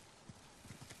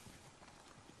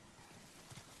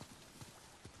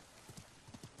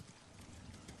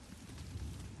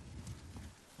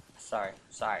 Sorry.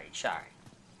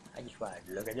 I just wanted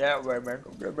to look at that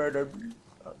woman.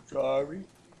 I'm sorry.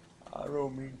 I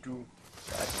don't mean to.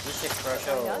 This is for a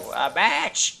show. A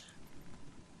match!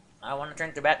 I want to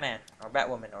turn to Batman, or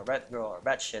Batwoman, or Batgirl, or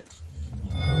Batshit.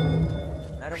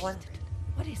 Another one?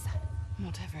 What is that?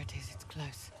 Whatever it is, it's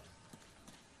close.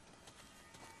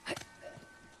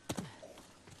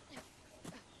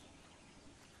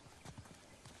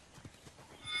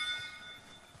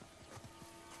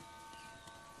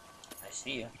 I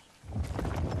see you.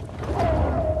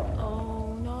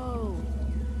 Oh no.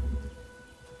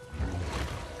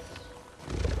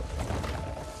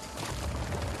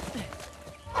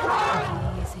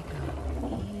 Easy,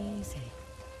 girl. Easy.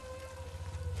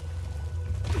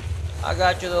 I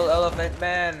got you, little elephant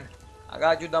man. I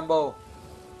got you, Dumbo.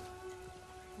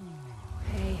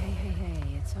 Hey.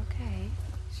 It's okay.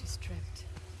 She's tripped.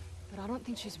 But I don't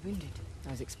think she's wounded.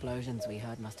 Those explosions we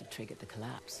heard must have triggered the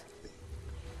collapse.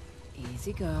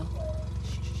 Easy, girl.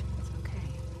 Shh. It's okay.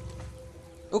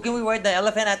 Oh, can we ride the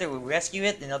elephant after we rescue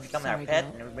it, and it'll become our Sorry, pet,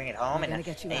 girl. and we bring it home, We're and gonna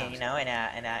get you and, out. know,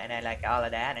 and I like all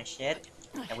of that and shit,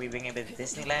 and we bring it to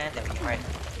Disneyland, and we can ride,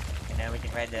 we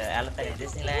can ride the elephant in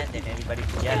Disneyland, and everybody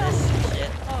be jealous and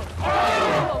shit.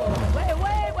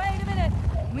 Wait a minute.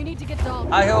 We need to get down.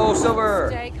 Hi-ho, Silver!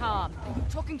 Stay calm. Are you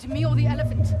talking to me or the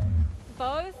elephant?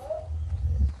 Both.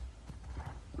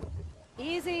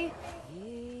 Easy.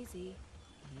 Easy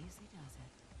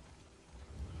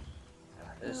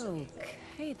does This- it.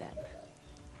 Okay then.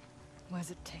 Where's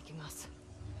it taking us?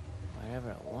 Wherever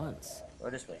it wants.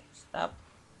 Go this way. Stop.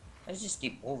 Let's just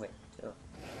keep moving, too.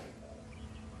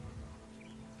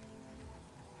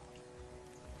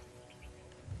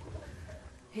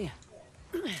 Here.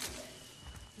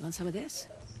 Want some of this?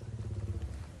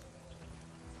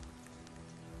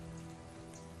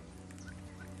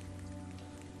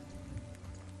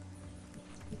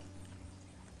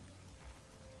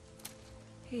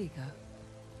 Here you go.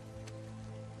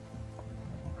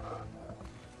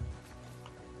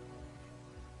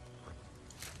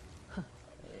 There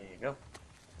you go.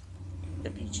 Eat the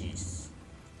peaches.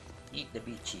 Eat the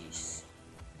peaches.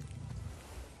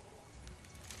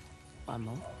 One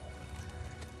more.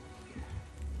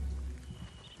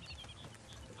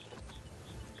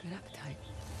 Good appetite.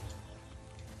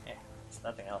 Yeah, there's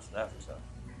nothing else left, so.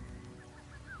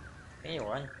 Can you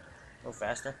run? Go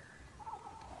faster.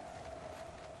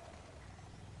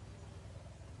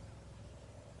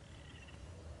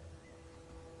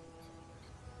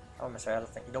 Oh, Mr.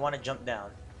 Elephant, you don't want to jump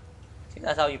down. See,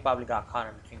 that's how you probably got caught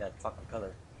in between that fucking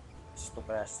pillar.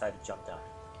 Stupid ass decided to jump down.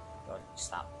 Don't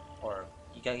stop. Or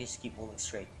you gotta just keep moving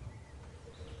straight.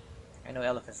 I know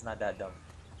elephant's not that dumb.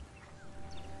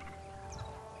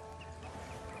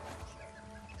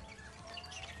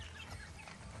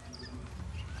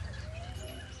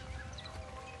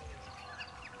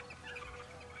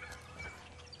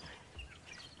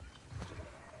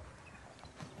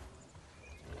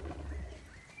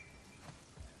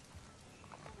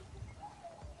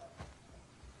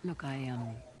 Look,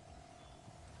 I'm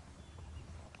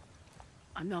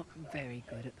not very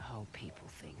good at the whole people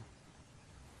thing.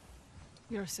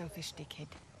 You're a selfish dickhead.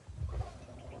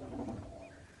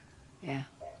 Yeah.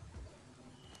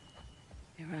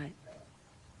 You're right.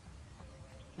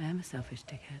 I am a selfish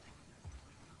dickhead.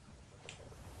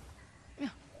 Yeah.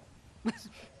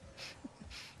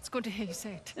 It's good to hear you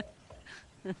say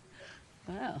it.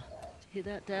 Wow. Did you hear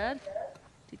that, Dad?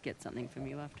 Did get something from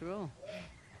you after all.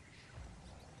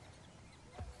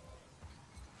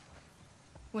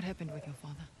 What happened with your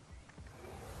father?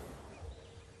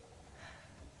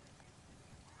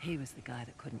 He was the guy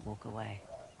that couldn't walk away.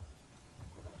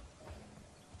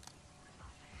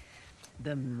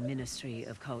 The Ministry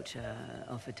of Culture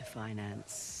offered to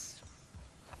finance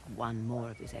one more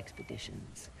of his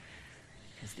expeditions.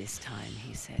 Because this time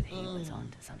he said he was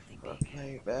onto something big. Now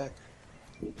you're back.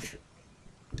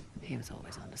 He was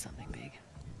always onto something big.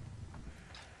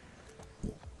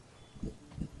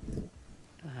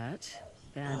 But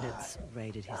bandits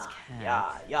raided his camp.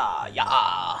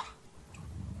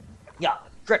 Yeah,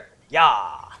 trick,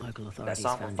 yeah. Local That authorities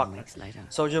song will found fuck him me. weeks later.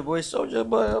 Soldier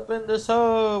boy up in this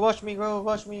hoe. Watch me grow,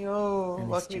 watch me go. And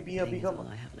Watch this me stupid be a thing is become all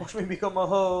I have watch left. me become a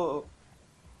hoe.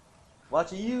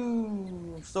 Watching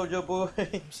you, Soldier Boy.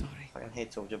 I'm sorry. I fucking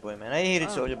hate Soldier Boy, man. I hated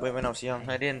Soldier Boy when I was young.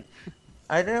 I didn't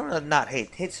not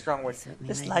hate. Hate's a strong word. Certainly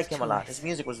Just made like his him a lot. choice. His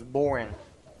music was boring,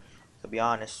 to be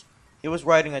honest. He was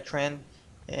riding a trend,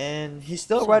 and he's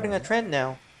still riding a trend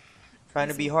now. Trying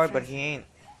to be hard, but he ain't.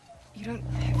 You don't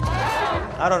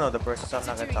have I don't know the person, so I'm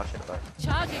not gonna talk shit about it.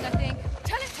 Charging, I think.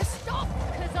 Tell it to stop,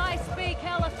 because I speak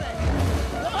elephant.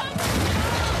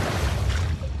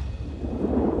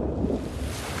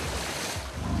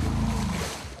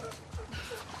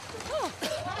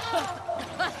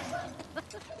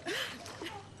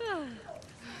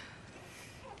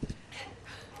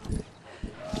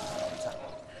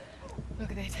 Look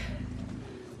at that.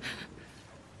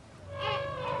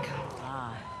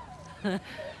 Ah.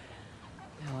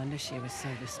 No wonder she was so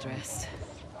distressed.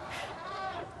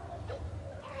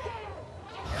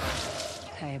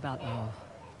 Hey, about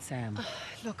Sam.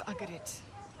 Look, I get it.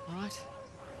 All right?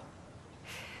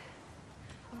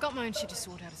 I've got my own shit to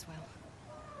sort out as well.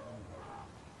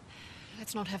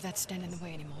 Let's not have that stand in the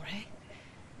way anymore, eh?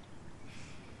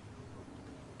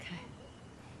 Okay.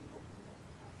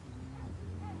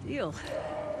 Deal.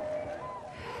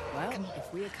 Well,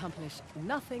 if we accomplish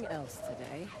nothing else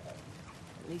today,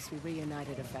 at least we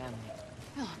reunited a family.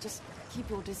 No, just keep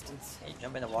your distance. Hey,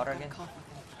 jump in the water again? Cough.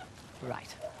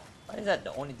 Right. Why is that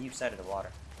the only deep side of the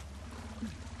water?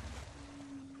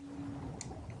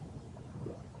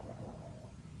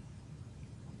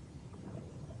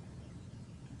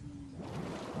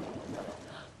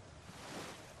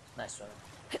 Nice one.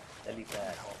 Delete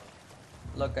that.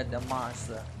 Look at the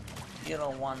monster. You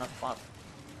don't wanna fuck.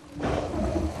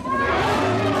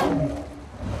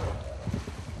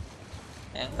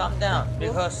 And calm down,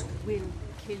 because We'll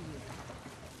kill you.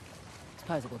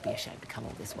 Suppose it would be a shame to come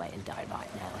all this way and die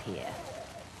right now here.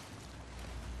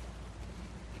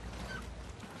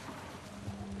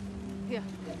 Here,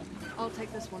 I'll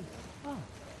take this one. Oh.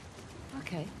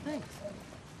 Okay, thanks.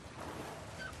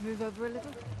 Move over a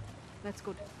little. That's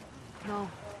good. Now,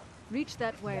 reach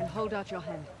that way and hold out your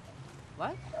hand.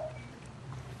 What?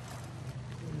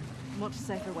 Much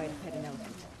safer way to pet an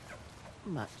elephant.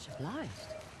 Much obliged.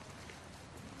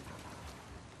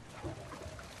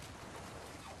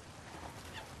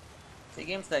 See,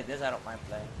 games like this, I don't mind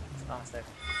playing as long as I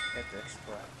get to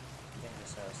explore. I think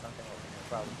this something that we can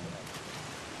probably do.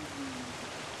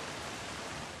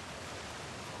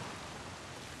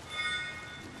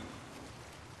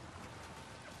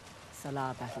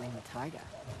 Salah battling the tiger.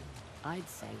 I'd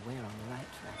say we're on the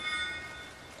right track.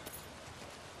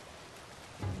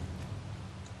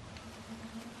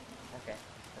 Okay,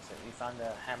 that's it. We found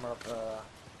the hammer of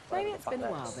Maybe whatever the it's fuck been a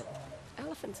that while, is. but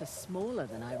elephants are smaller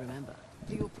than I remember.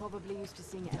 You're probably used to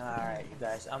seeing it. Alright, you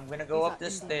guys, I'm gonna go up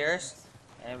the stairs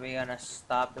and we're gonna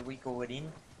stop the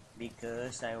recording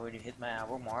because I already hit my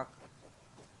hour mark.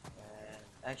 And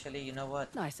actually, you know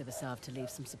what? Nice of Asav to leave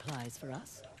some supplies for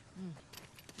us.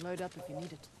 Load up if you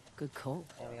need it. Good call.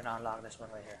 And we're gonna unlock this one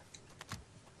right here.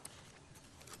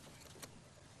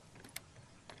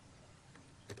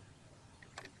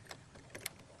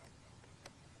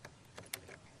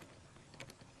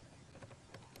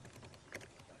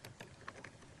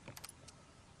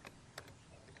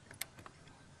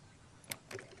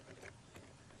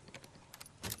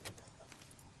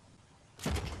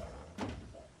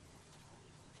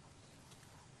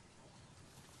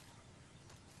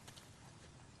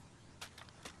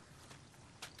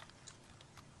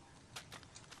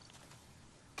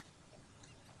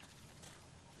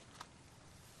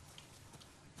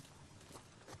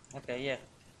 Okay, yeah.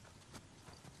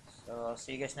 So I'll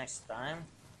see you guys next time.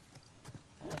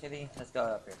 Actually, let's go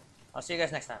up here. I'll see you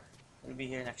guys next time. We'll be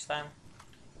here next time.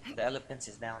 The elephants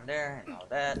is down there and all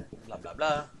that. Blah blah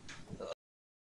blah.